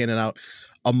talk about handing out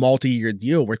a multi-year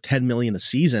deal worth $10 million a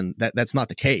season. That's not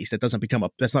the case. That's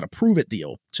not a prove it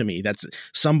deal to me. That's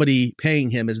somebody paying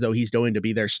him as though he's going to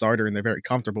be their starter, and they're very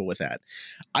comfortable with that.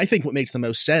 I think what makes the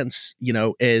most sense,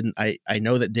 and I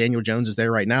know that Daniel Jones is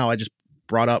there right now. I just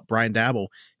brought up Brian Daboll.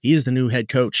 He is the new head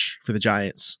coach for the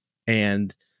Giants,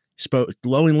 and spoke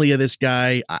glowingly of this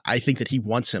guy. I think that he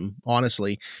wants him,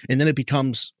 honestly. And then it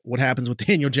becomes what happens with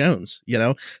Daniel Jones,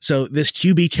 So this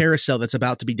QB carousel that's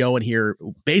about to be going here,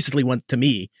 basically,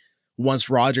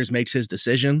 once Rodgers makes his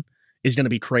decision, is going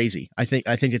to be crazy. I think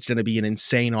it's going to be an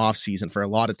insane offseason for a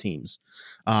lot of teams.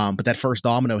 But that first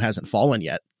domino hasn't fallen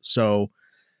yet. So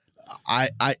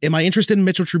am I interested in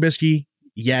Mitchell Trubisky?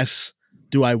 Yes.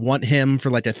 Do I want him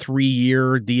for like a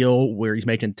 3-year deal where he's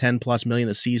making $10+ million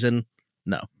a season?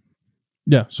 No.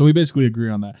 Yeah, so we basically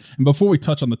agree on that. And before we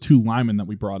touch on the 2 linemen that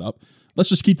we brought up, let's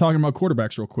just keep talking about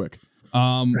quarterbacks real quick.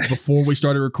 Before we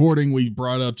started recording, we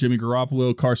brought up Jimmy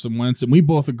Garoppolo, Carson Wentz, and we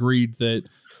both agreed that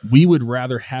we would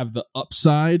rather have the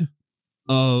upside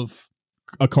of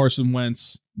a Carson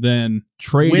Wentz than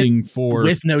trading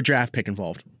with no draft pick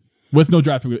involved. With no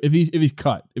draft pick. If he's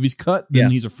cut, then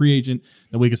he's a free agent,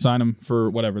 then we can sign him for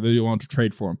whatever they want to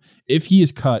trade for him. If he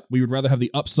is cut, we would rather have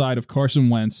the upside of Carson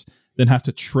Wentz than have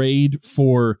to trade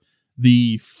for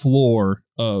the floor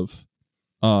of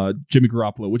Jimmy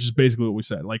Garoppolo, which is basically what we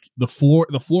said. Like the floor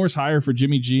is higher for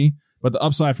Jimmy G, but the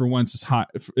upside for Wentz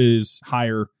is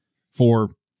higher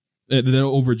than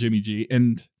over Jimmy G,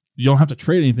 and you don't have to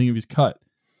trade anything if he's cut.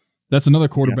 That's another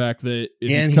quarterback that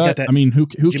if he's cut.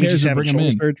 Who cares to bring him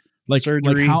in?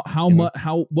 Surgery,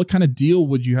 what kind of deal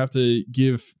would you have to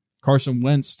give Carson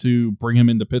Wentz to bring him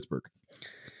into Pittsburgh?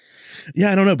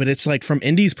 Yeah, I don't know, but it's like from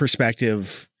Indy's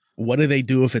perspective, what do they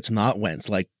do if it's not Wentz?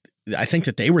 Like, I think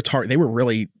that they were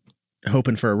really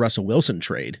hoping for a Russell Wilson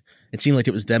trade. It seemed like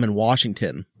it was them in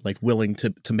Washington, like willing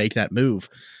to make that move,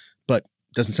 but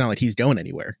doesn't sound like he's going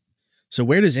anywhere. So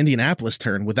where does Indianapolis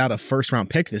turn without a first round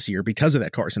pick this year because of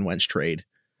that Carson Wentz trade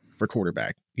for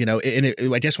quarterback? I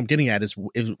guess what I'm getting at is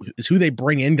who they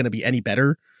bring in going to be any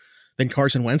better than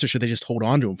Carson Wentz, or should they just hold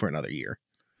on to him for another year?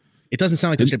 It doesn't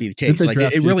sound like that's going to be the case. Like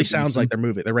it really sounds like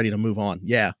they're ready to move on.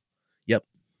 Yeah. Yep.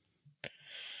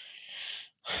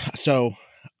 So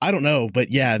I don't know, but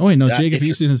yeah. Oh wait, no, Jacob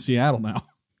Eason in Seattle now.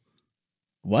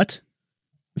 What?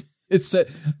 It says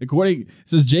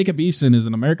Jacob Eason is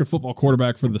an American football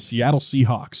quarterback for the Seattle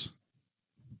Seahawks.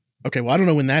 Okay, well, I don't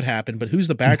know when that happened, but who's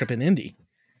the backup in Indy?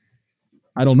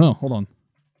 I don't know. Hold on.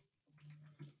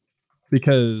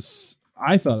 Because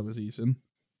I thought it was Eason.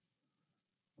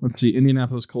 Let's see.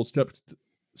 Indianapolis Colts.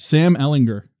 Sam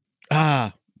Ehlinger.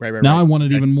 Ah, right. Now I want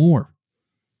it even more.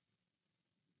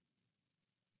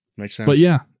 Makes sense. But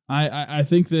yeah, I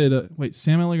think that, wait,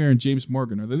 Sam Ehlinger and James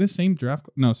Morgan, are they the same draft?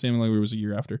 No, Sam Ehlinger was a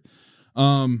year after.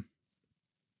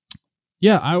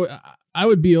 Yeah, I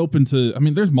would be open to,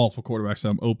 there's multiple quarterbacks that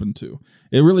I'm open to.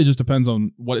 It really just depends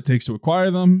on what it takes to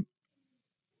acquire them,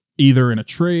 either in a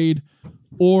trade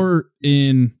or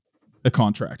in a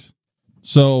contract.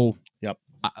 So, yep.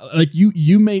 Like you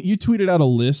tweeted out a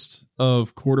list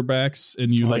of quarterbacks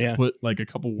and you put like a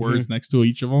couple words next to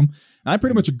each of them. And I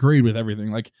pretty much agreed with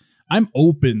everything. Like I'm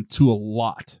open to a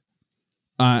lot.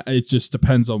 It just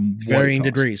depends on varying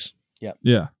degrees. Yep.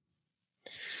 Yeah.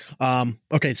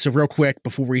 Okay, so real quick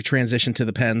before we transition to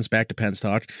the Pens, back to Pens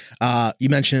talk, you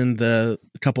mentioned the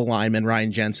couple linemen,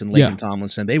 Ryan Jensen, Laken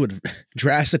Tomlinson. They would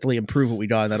drastically improve what we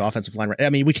got in that offensive line.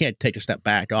 We can't take a step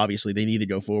back. Obviously, they need to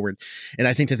go forward, and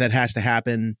I think that has to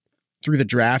happen through the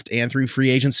draft and through free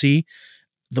agency.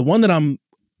 The one that I'm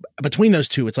between those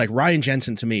two, it's like Ryan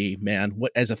Jensen to me, man.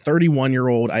 What as a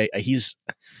 31-year-old,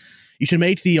 you can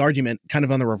make the argument kind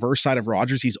of on the reverse side of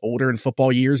Rodgers. He's older in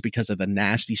football years because of the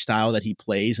nasty style that he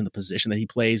plays and the position that he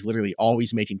plays, literally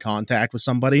always making contact with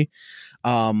somebody.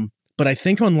 But I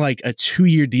think on like a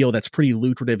 2-year deal that's pretty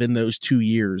lucrative in those 2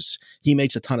 years, he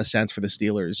makes a ton of sense for the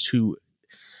Steelers, who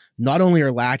not only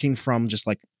are lacking from just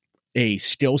like a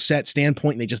skill set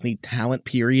standpoint, they just need talent,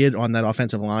 period, on that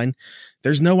offensive line.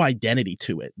 There's no identity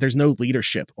to it. There's no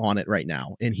leadership on it right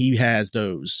now. And he has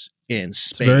those in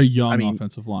spades. It's a very young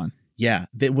offensive line. Yeah,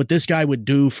 what this guy would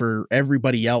do for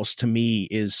everybody else to me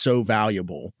is so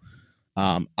valuable.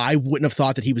 I wouldn't have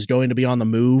thought that he was going to be on the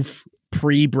move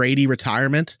pre-Brady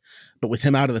retirement, but with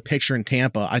him out of the picture in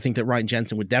Tampa, I think that Ryan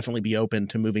Jensen would definitely be open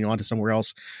to moving on to somewhere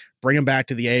else. Bring him back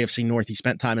to the AFC North. He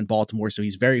spent time in Baltimore, so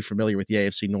he's very familiar with the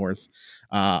AFC North.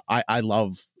 I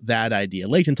love that idea.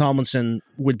 Laken Tomlinson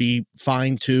would be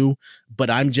fine too,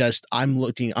 but I'm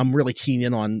really keen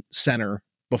in on center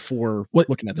before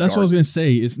looking at the that's guard. What I was going to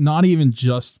say. It's not even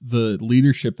just the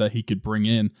leadership that he could bring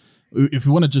in. if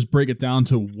we want to just break it down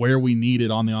to where we need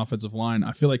it on the offensive line,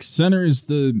 I feel like center is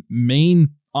the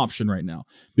main option right now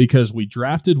because we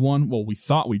drafted one. Well, we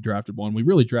thought we drafted one. We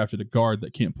really drafted a guard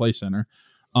that can't play center.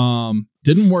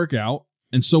 Didn't work out.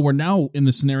 And so we're now in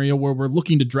the scenario where we're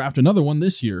looking to draft another one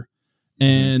this year.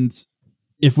 And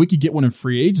if we could get one in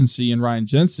free agency and Ryan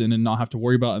Jensen and not have to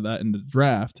worry about that in the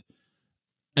draft,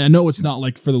 and I know it's not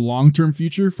like for the long-term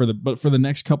future, but for the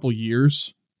next couple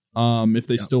years, if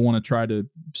they still want to try to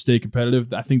stay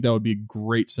competitive, I think that would be a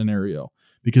great scenario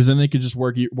because then they could just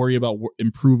worry about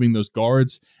improving those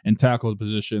guards and tackle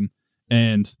position,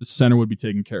 and the center would be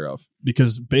taken care of.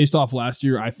 Because based off last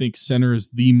year, I think center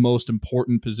is the most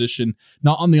important position,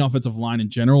 not on the offensive line in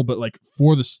general, but like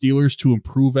for the Steelers to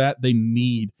improve at, they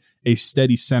need a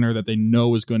steady center that they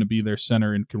know is going to be their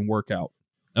center and can work out,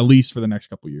 at least for the next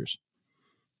couple of years.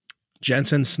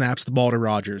 Jensen snaps the ball to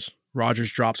Rodgers.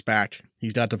 Rodgers drops back.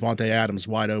 He's got Devontae Adams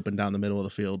wide open down the middle of the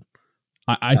field.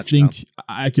 I think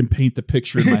I can paint the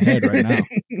picture in my head right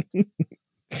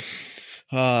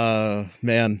now.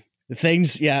 Man.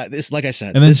 Things, yeah, this, like I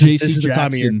said, and then this JC is the time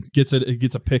of year. gets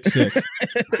a pick six.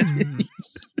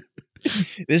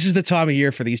 This is the time of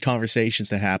year for these conversations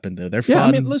to happen, though. They're fun. Yeah,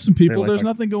 I mean, listen, people, like, there's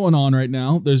nothing going on right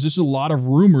now. There's just a lot of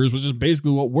rumors, which is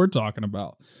basically what we're talking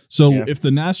about. So if the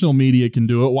national media can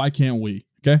do it, why can't we?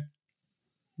 Okay.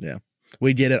 Yeah,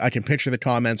 we get it. I can picture the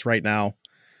comments right now.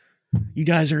 You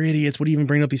guys are idiots. What do you even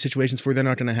bring up these situations for? They're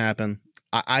not going to happen.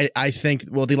 I think,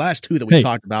 well, the last two that we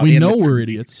talked about. We know we're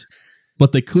idiots.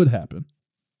 But they could happen.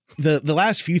 The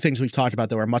last few things we've talked about,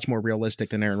 though, are much more realistic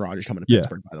than Aaron Rodgers coming to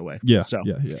Pittsburgh, by the way. Yeah. So,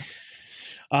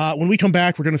 yeah. When we come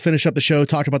back, we're going to finish up the show,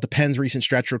 talk about the Pens' recent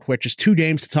stretch real quick. Just 2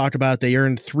 games to talk about. They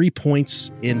earned 3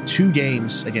 points in 2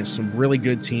 games against some really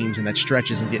good teams, and that stretch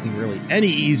isn't getting really any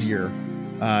easier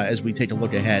as we take a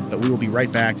look ahead. But we will be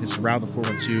right back. This is Around the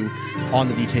 412 on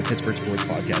the DK Pittsburgh Sports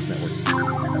Podcast Network.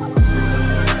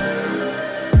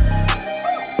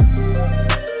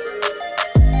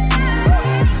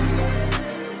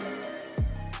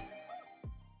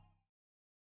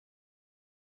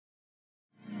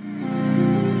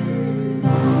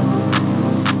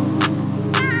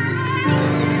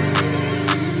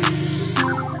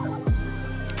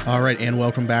 All right, and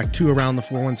welcome back to Around the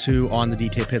 412 on the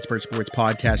DK Pittsburgh Sports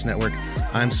Podcast Network.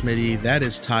 I'm Smitty. That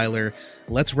is Tyler.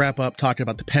 Let's wrap up talking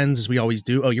about the Pens as we always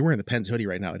do. Oh, you're wearing the Pens hoodie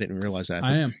right now. I didn't realize that.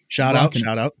 I am. Shout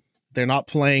out. They're not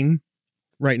playing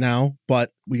right now,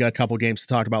 but we got a couple games to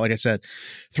talk about. Like I said,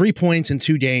 3 points in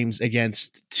 2 games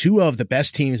against 2 of the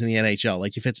best teams in the NHL.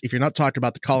 Like if you're not talking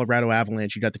about the Colorado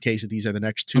Avalanche, you got the case that these are the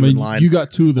next 2 in line. You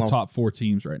got 2 of the top 4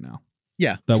 teams right now.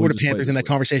 Yeah, Florida Panthers in that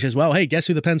conversation as well. Hey, guess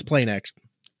who the Pens play next?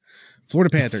 Florida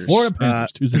Panthers. By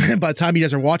the time you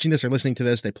guys are watching this or listening to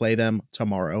this, they play them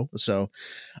tomorrow. So,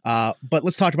 but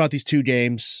let's talk about these 2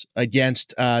 games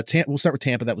against Tampa. We'll start with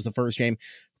Tampa. That was the first game.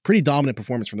 Pretty dominant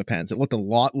performance from the Pens. It looked a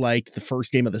lot like the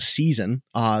first game of the season.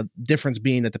 Difference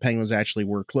being that the Penguins actually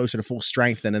were closer to full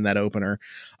strength than in that opener.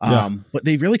 But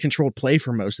they really controlled play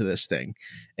for most of this thing.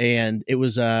 And it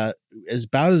was about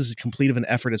as complete of an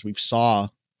effort as we've saw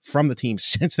from the team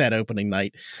since that opening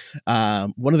night.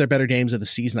 One of their better games of the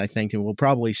season, I think, and we'll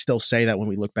probably still say that when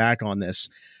we look back on this.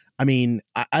 I mean,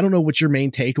 I don't know what your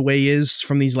main takeaway is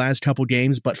from these last couple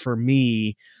games, but for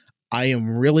me, I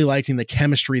am really liking the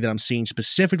chemistry that I'm seeing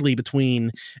specifically between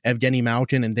Evgeny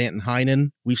Malkin and Danton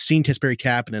Heinen. We've seen Kasperi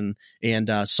Kapanen and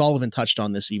Sullivan touched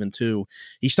on this even too.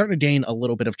 He's starting to gain a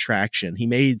little bit of traction. He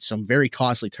made some very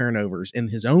costly turnovers in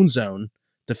his own zone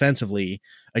defensively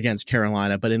against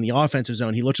Carolina, but in the offensive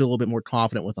zone, he looked a little bit more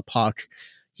confident with the puck.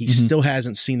 He still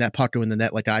hasn't seen that puck go in the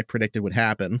net like I predicted would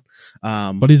happen.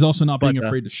 But he's also not being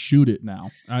afraid to shoot it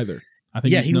now either. I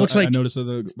think he looks like, I noticed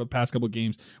the past couple of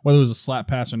games, whether it was a slap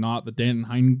pass or not, the Danton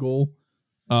Heinen goal,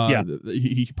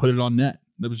 he put it on net.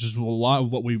 That was just a lot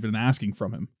of what we've been asking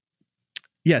from him.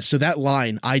 Yeah, so that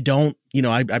line, I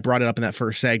brought it up in that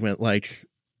first segment, like,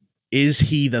 is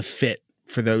he the fit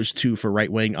for those 2 for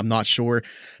right wing? I'm not sure,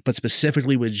 but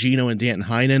specifically with Gino and Danton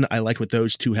Heinen, I like what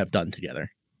those 2 have done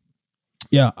together.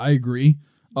 Yeah, I agree.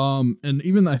 And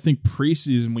even I think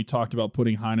preseason we talked about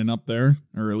putting Heinen up there,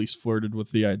 or at least flirted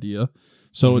with the idea.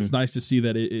 So it's nice to see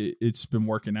that it's been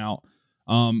working out.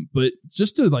 But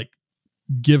just to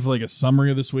give a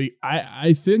summary of this week,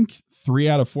 I think 3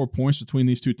 out of 4 points between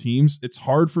these 2 teams. It's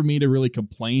hard for me to really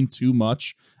complain too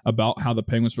much about how the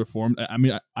Penguins performed. I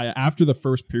mean, after the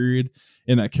first period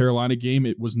in that Carolina game,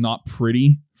 it was not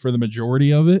pretty for the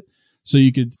majority of it. So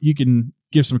you can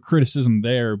give some criticism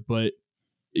there, but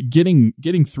getting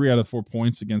 3 out of 4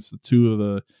 points against the 2 of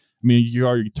the, I mean, you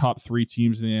are your top 3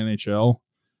 teams in the NHL.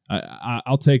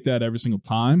 I'll take that every single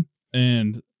time.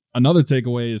 And another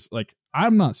takeaway is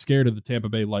I'm not scared of the Tampa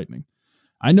Bay Lightning.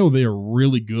 I know they are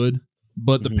really good,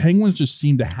 but the Penguins just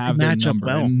seem to have their number.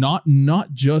 Well. And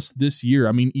not just this year.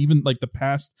 I mean, even like the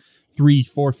past 3,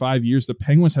 4, 5 years, the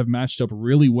Penguins have matched up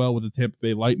really well with the Tampa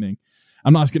Bay Lightning.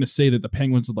 I'm not going to say that the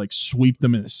Penguins would like sweep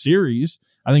them in a series.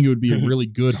 I think it would be a really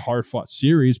good, hard-fought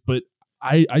series, but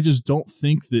I just don't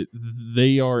think that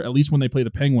they are, at least when they play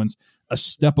the Penguins, a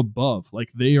step above.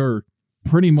 Like they are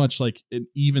pretty much like an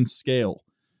even scale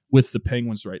with the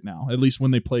Penguins right now, at least when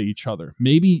they play each other.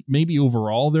 Maybe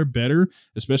overall they're better,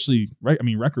 especially, right? I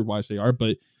mean, record-wise they are,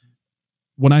 but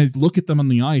when I look at them on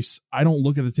the ice, I don't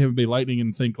look at the Tampa Bay Lightning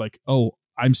and think like, oh,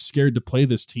 I'm scared to play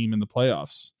this team in the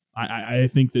playoffs. I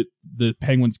think that the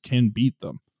Penguins can beat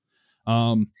them.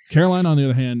 Carolina, on the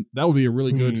other hand, that would be a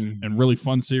really good and really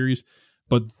fun series,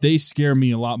 but they scare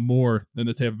me a lot more than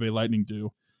the Tampa Bay Lightning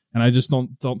do. And I just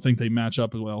don't think they match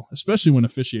up as well, especially when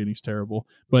officiating is terrible.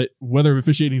 But whether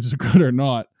officiating is good or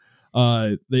not,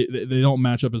 they don't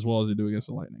match up as well as they do against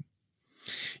the Lightning.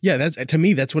 Yeah, to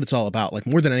me, that's what it's all about. Like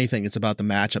more than anything, it's about the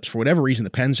matchups. For whatever reason, the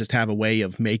Pens just have a way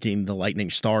of making the Lightning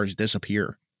stars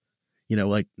disappear. You know,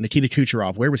 like Nikita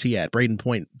Kucherov, where was he at? Braden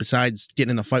Point, besides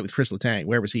getting in a fight with Chris Letang,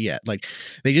 where was he at? Like,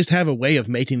 they just have a way of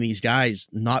making these guys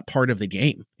not part of the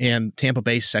game. And Tampa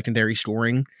Bay's secondary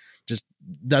scoring just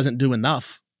doesn't do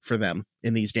enough for them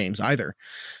in these games either.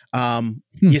 Yeah,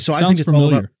 so I think it's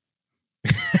familiar.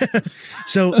 All about.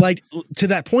 So, like, to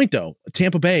that point, though,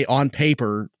 Tampa Bay on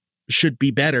paper should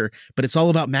be better, but it's all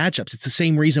about matchups. It's the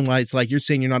same reason why it's like you're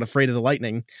saying you're not afraid of the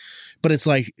Lightning. But it's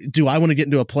like, do I want to get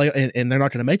into a play and they're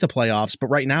not going to make the playoffs? But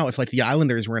right now, if like the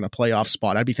Islanders were in a playoff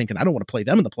spot, I'd be thinking, I don't want to play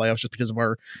them in the playoffs just because of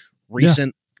our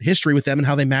recent history with them and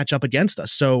how they match up against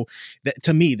us. So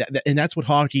to me, and that's what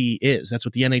hockey is. That's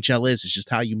what the NHL is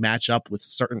just how you match up with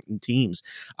certain teams.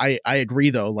 I agree,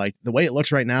 though, like the way it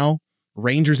looks right now,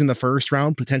 Rangers in the first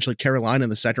round, potentially Carolina in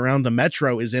the second round. The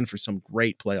Metro is in for some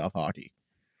great playoff hockey.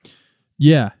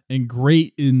 Yeah, and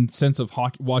great in sense of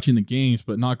hockey, watching the games,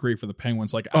 but not great for the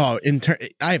Penguins. Like, I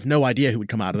have no idea who would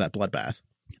come out of that bloodbath.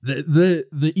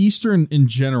 The Eastern in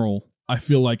general, I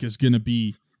feel like is going to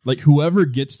be like whoever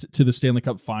gets to the Stanley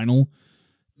Cup final,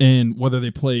 and whether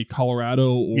they play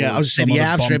Colorado or I was just saying the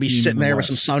Avs are going to be sitting there with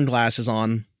some sunglasses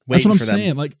on. That's what I'm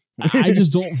saying. Like, I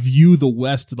just don't view the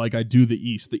West like I do the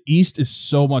East. The East is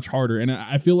so much harder, and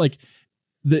I feel like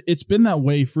it's been that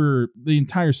way for the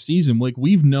entire season. Like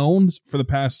we've known for the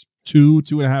past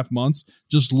 2.5 months,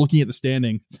 just looking at the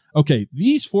standings. Okay,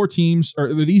 these 8 teams are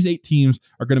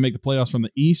going to make the playoffs from the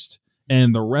East,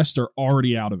 and the rest are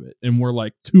already out of it. And we're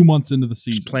like 2 months into the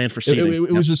season. Just playing for seeding.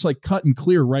 It was just like cut and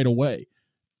clear right away.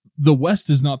 The West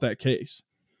is not that case.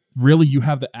 Really, you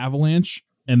have the Avalanche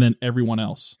and then everyone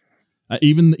else.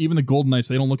 Even the Golden Knights,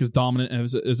 they don't look as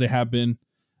dominant as they have been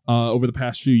over the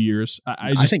past few years.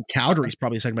 I think Calgary's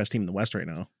probably the second best team in the West right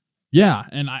now. Yeah,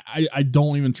 and I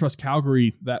don't even trust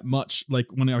Calgary that much. Like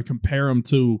when I compare them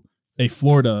to a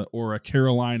Florida or a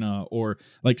Carolina or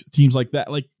like teams like that,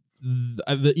 like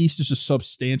the East is just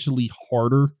substantially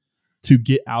harder to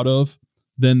get out of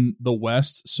than the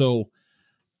West. So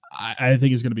I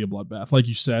think it's going to be a bloodbath, like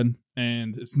you said,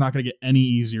 and it's not going to get any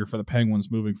easier for the Penguins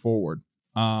moving forward.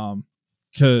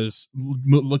 Because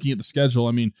looking at the schedule,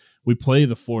 I mean, we play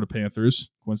the Florida Panthers,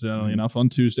 coincidentally enough, on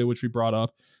Tuesday, which we brought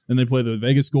up. Then they play the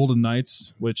Vegas Golden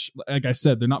Knights, which, like I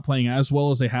said, they're not playing as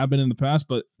well as they have been in the past,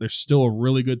 but they're still a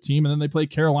really good team. And then they play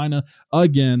Carolina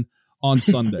again on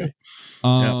Sunday. They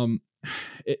have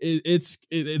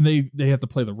to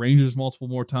play the Rangers multiple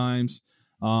more times.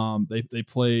 They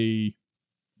play.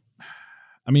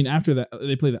 I mean, after that,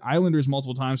 they play the Islanders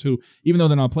multiple times, who, even though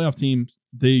they're not a playoff team,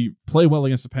 they play well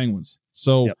against the Penguins.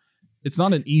 So It's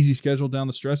not an easy schedule down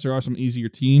the stretch. There are some easier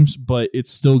teams, but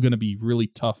it's still going to be really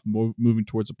tough moving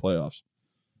towards the playoffs.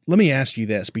 Let me ask you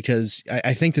this, because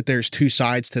I think that there's two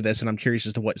sides to this, and I'm curious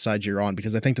as to what side you're on,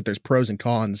 because I think that there's pros and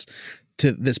cons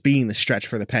to this being the stretch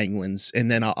for the Penguins. And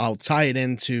then I'll tie it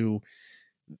into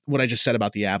what I just said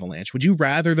about the Avalanche. Would you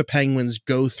rather the Penguins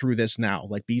go through this now,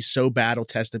 like be so battle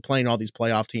tested, playing all these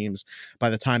playoff teams by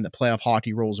the time that playoff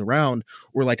hockey rolls around?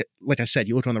 Or like I said,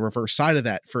 you look on the reverse side of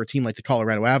that for a team like the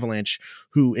Colorado Avalanche,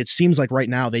 who it seems like right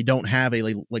now they don't have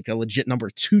a legit number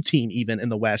 2 team even in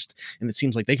the West. And it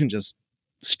seems like they can just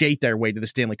skate their way to the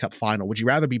Stanley Cup final. Would you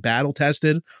rather be battle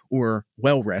tested or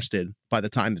well rested by the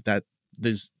time that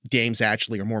those games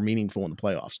actually are more meaningful in the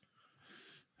playoffs?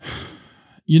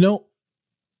 You know,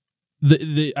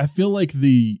 I feel like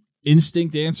the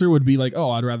instinct answer would be like, oh,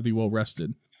 I'd rather be well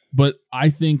rested. But I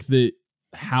think that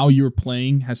how you're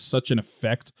playing has such an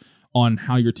effect on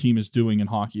how your team is doing in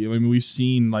hockey. I mean, we've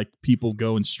seen like people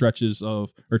go in stretches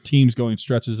of, or teams go in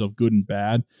stretches of good and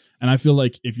bad. And I feel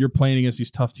like if you're playing against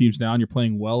these tough teams now and you're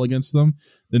playing well against them,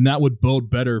 then that would bode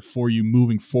better for you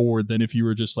moving forward than if you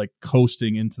were just like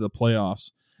coasting into the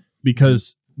playoffs.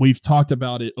 Because we've talked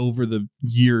about it over the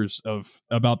years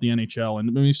about the NHL and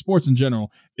I mean, sports in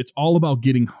general. It's all about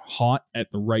getting hot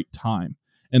at the right time.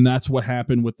 And that's what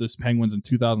happened with this Penguins in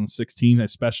 2016,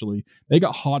 especially. They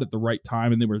got hot at the right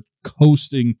time and they were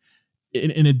coasting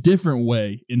in a different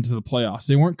way into the playoffs.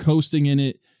 They weren't coasting in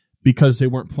it because they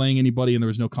weren't playing anybody and there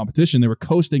was no competition. They were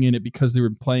coasting in it because they were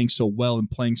playing so well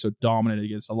and playing so dominant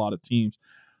against a lot of teams.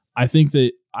 I think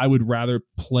that I would rather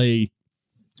play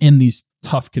in these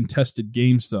tough contested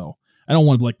games, though. I don't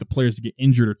want like the players to get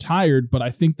injured or tired, but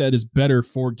I think that is better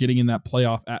for getting in that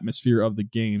playoff atmosphere of the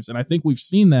games. And I think we've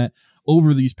seen that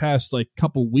over these past like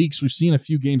couple weeks. We've seen a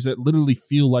few games that literally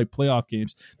feel like playoff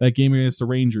games. That game against the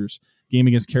Rangers, game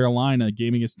against Carolina,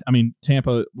 game against, I mean,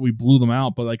 Tampa, we blew them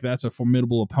out, but like that's a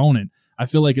formidable opponent. I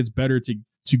feel like it's better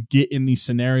to get in these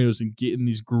scenarios and get in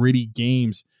these gritty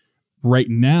games right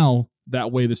now.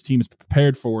 That way this team is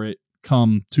prepared for it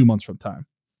come 2 months from time.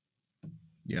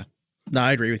 Yeah. No,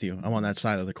 I agree with you. I'm on that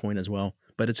side of the coin as well.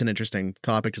 But it's an interesting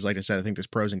topic because, like I said, I think there's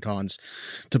pros and cons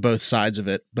to both sides of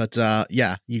it. But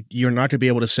yeah, you're not going to be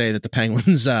able to say that the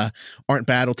Penguins aren't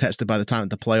battle tested by the time that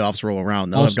the playoffs roll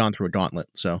around. They'll have gone through a gauntlet.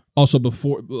 So also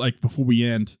before we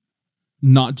end,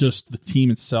 not just the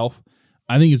team itself,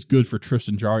 I think it's good for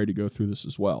Tristan Jarry to go through this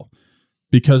as well.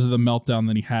 Because of the meltdown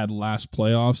that he had last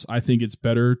playoffs, I think it's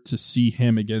better to see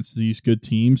him against these good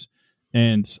teams.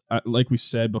 And like we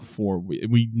said before,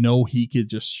 we know he could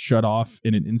just shut off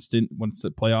in an instant once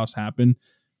the playoffs happen.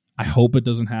 I hope it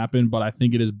doesn't happen, but I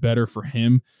think it is better for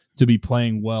him to be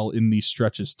playing well in these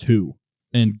stretches too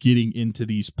and getting into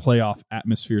these playoff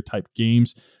atmosphere type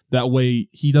games. That way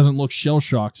he doesn't look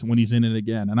shell-shocked when he's in it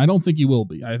again. And I don't think he will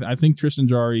be. I think Tristan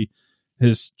Jarry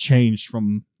has changed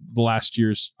from the last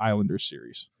year's Islanders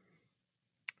series.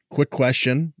 Quick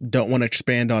question. Don't want to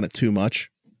expand on it too much.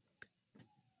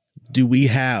 Do we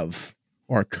have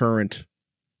our current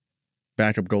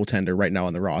backup goaltender right now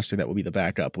on the roster that will be the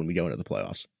backup when we go into the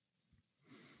playoffs?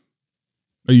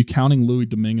 Are you counting Louis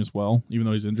Domingue as well, even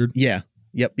though he's injured? Yeah.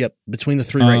 Yep. Between the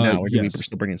three right now, or do we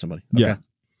still bring in somebody? Okay.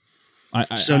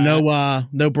 Yeah. So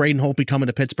no Braden Holtby coming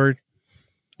to Pittsburgh?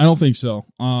 I don't think so.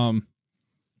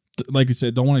 Like I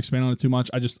said, don't want to expand on it too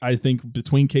much. I think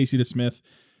between Casey DeSmith,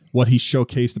 what he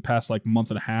showcased the past like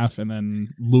month and a half, and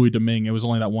then Louis Domingue, it was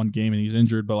only that one game and he's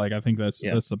injured, but like I think that's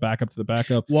the backup to the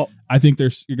backup. Well, I think you're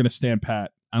going to stand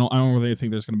pat. I don't really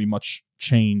think there's going to be much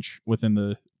change within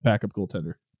the backup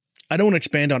goaltender. I don't want to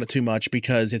expand on it too much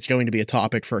because it's going to be a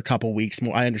topic for a couple weeks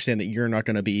more. I understand that you're not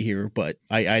going to be here, but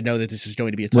I know that this is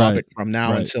going to be a topic from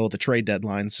now until the trade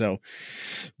deadline. So,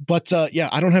 but yeah,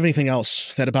 I don't have anything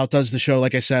else that about does the show.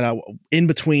 Like I said, in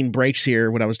between breaks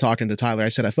here, when I was talking to Tyler, I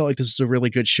said, I felt like this is a really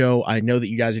good show. I know that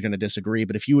you guys are going to disagree,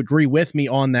 but if you agree with me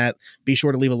on that, be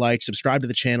sure to leave a like, subscribe to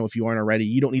the channel if you aren't already.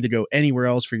 You don't need to go anywhere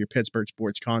else for your Pittsburgh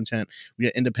sports content. We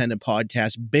got independent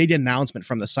podcasts. Big announcement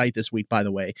from the site this week, by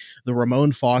the way. The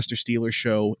Ramon Foster Steelers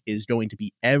show is going to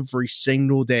be every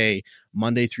single day,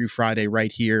 Monday through Friday,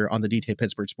 right here on the DT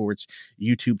Pittsburgh Sports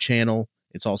YouTube channel.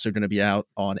 It's also going to be out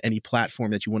on any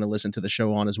platform that you want to listen to the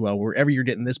show on as well. Wherever you're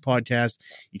getting this podcast,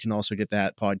 you can also get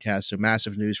that podcast. So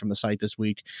massive news from the site this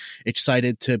week.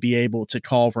 Excited to be able to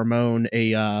call Ramon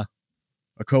a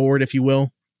cohort, if you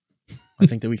will. I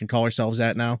think that we can call ourselves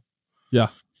that now. Yeah.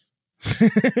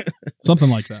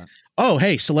 Something like that. Oh,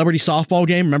 hey, celebrity softball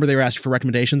game. Remember they were asking for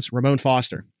recommendations? Ramon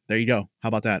Foster. There you go. How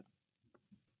about that?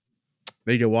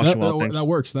 There you go. Watch that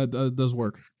works. That does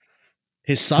work.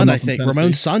 His son, I think,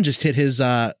 Ramon's son just hit his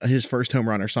first home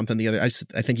run or something. I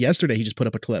think yesterday he just put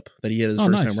up a clip that he hit his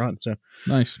first home run. So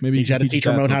nice. Maybe he's got to teach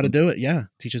Ramon how to do it. Yeah,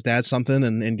 teach his dad something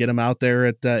and get him out there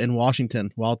at in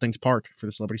Washington, Wild Things Park, for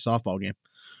the celebrity softball game.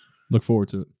 Look forward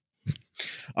to it.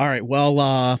 All right.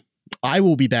 Well, I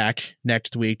will be back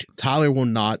next week. Tyler will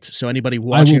not. So anybody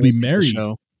watching, I will be married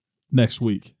next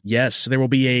week. Yes, there will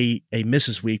be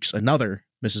another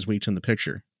Mrs. Weeks in the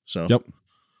picture. So yep.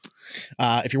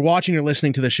 If you're watching or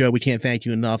listening to the show, we can't thank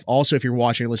you enough. Also, if you're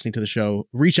watching or listening to the show,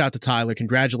 reach out to Tyler,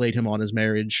 congratulate him on his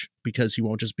marriage, because he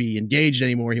won't just be engaged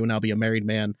anymore. He will now be a married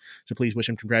man. So please wish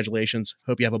him congratulations.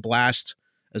 Hope you have a blast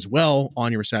as well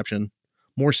on your reception.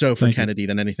 More so for Kennedy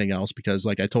than anything else, because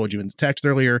like I told you in the text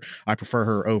earlier, I prefer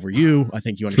her over you. I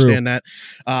think you understand that.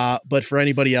 But for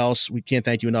anybody else, we can't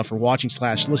thank you enough for watching /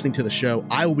 listening to the show.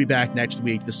 I will be back next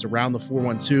week. This is Around the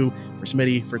 412 for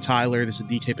Smitty, for Tyler. This is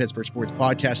DT Pittsburgh Sports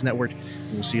Podcast Network.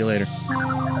 And we'll see you later.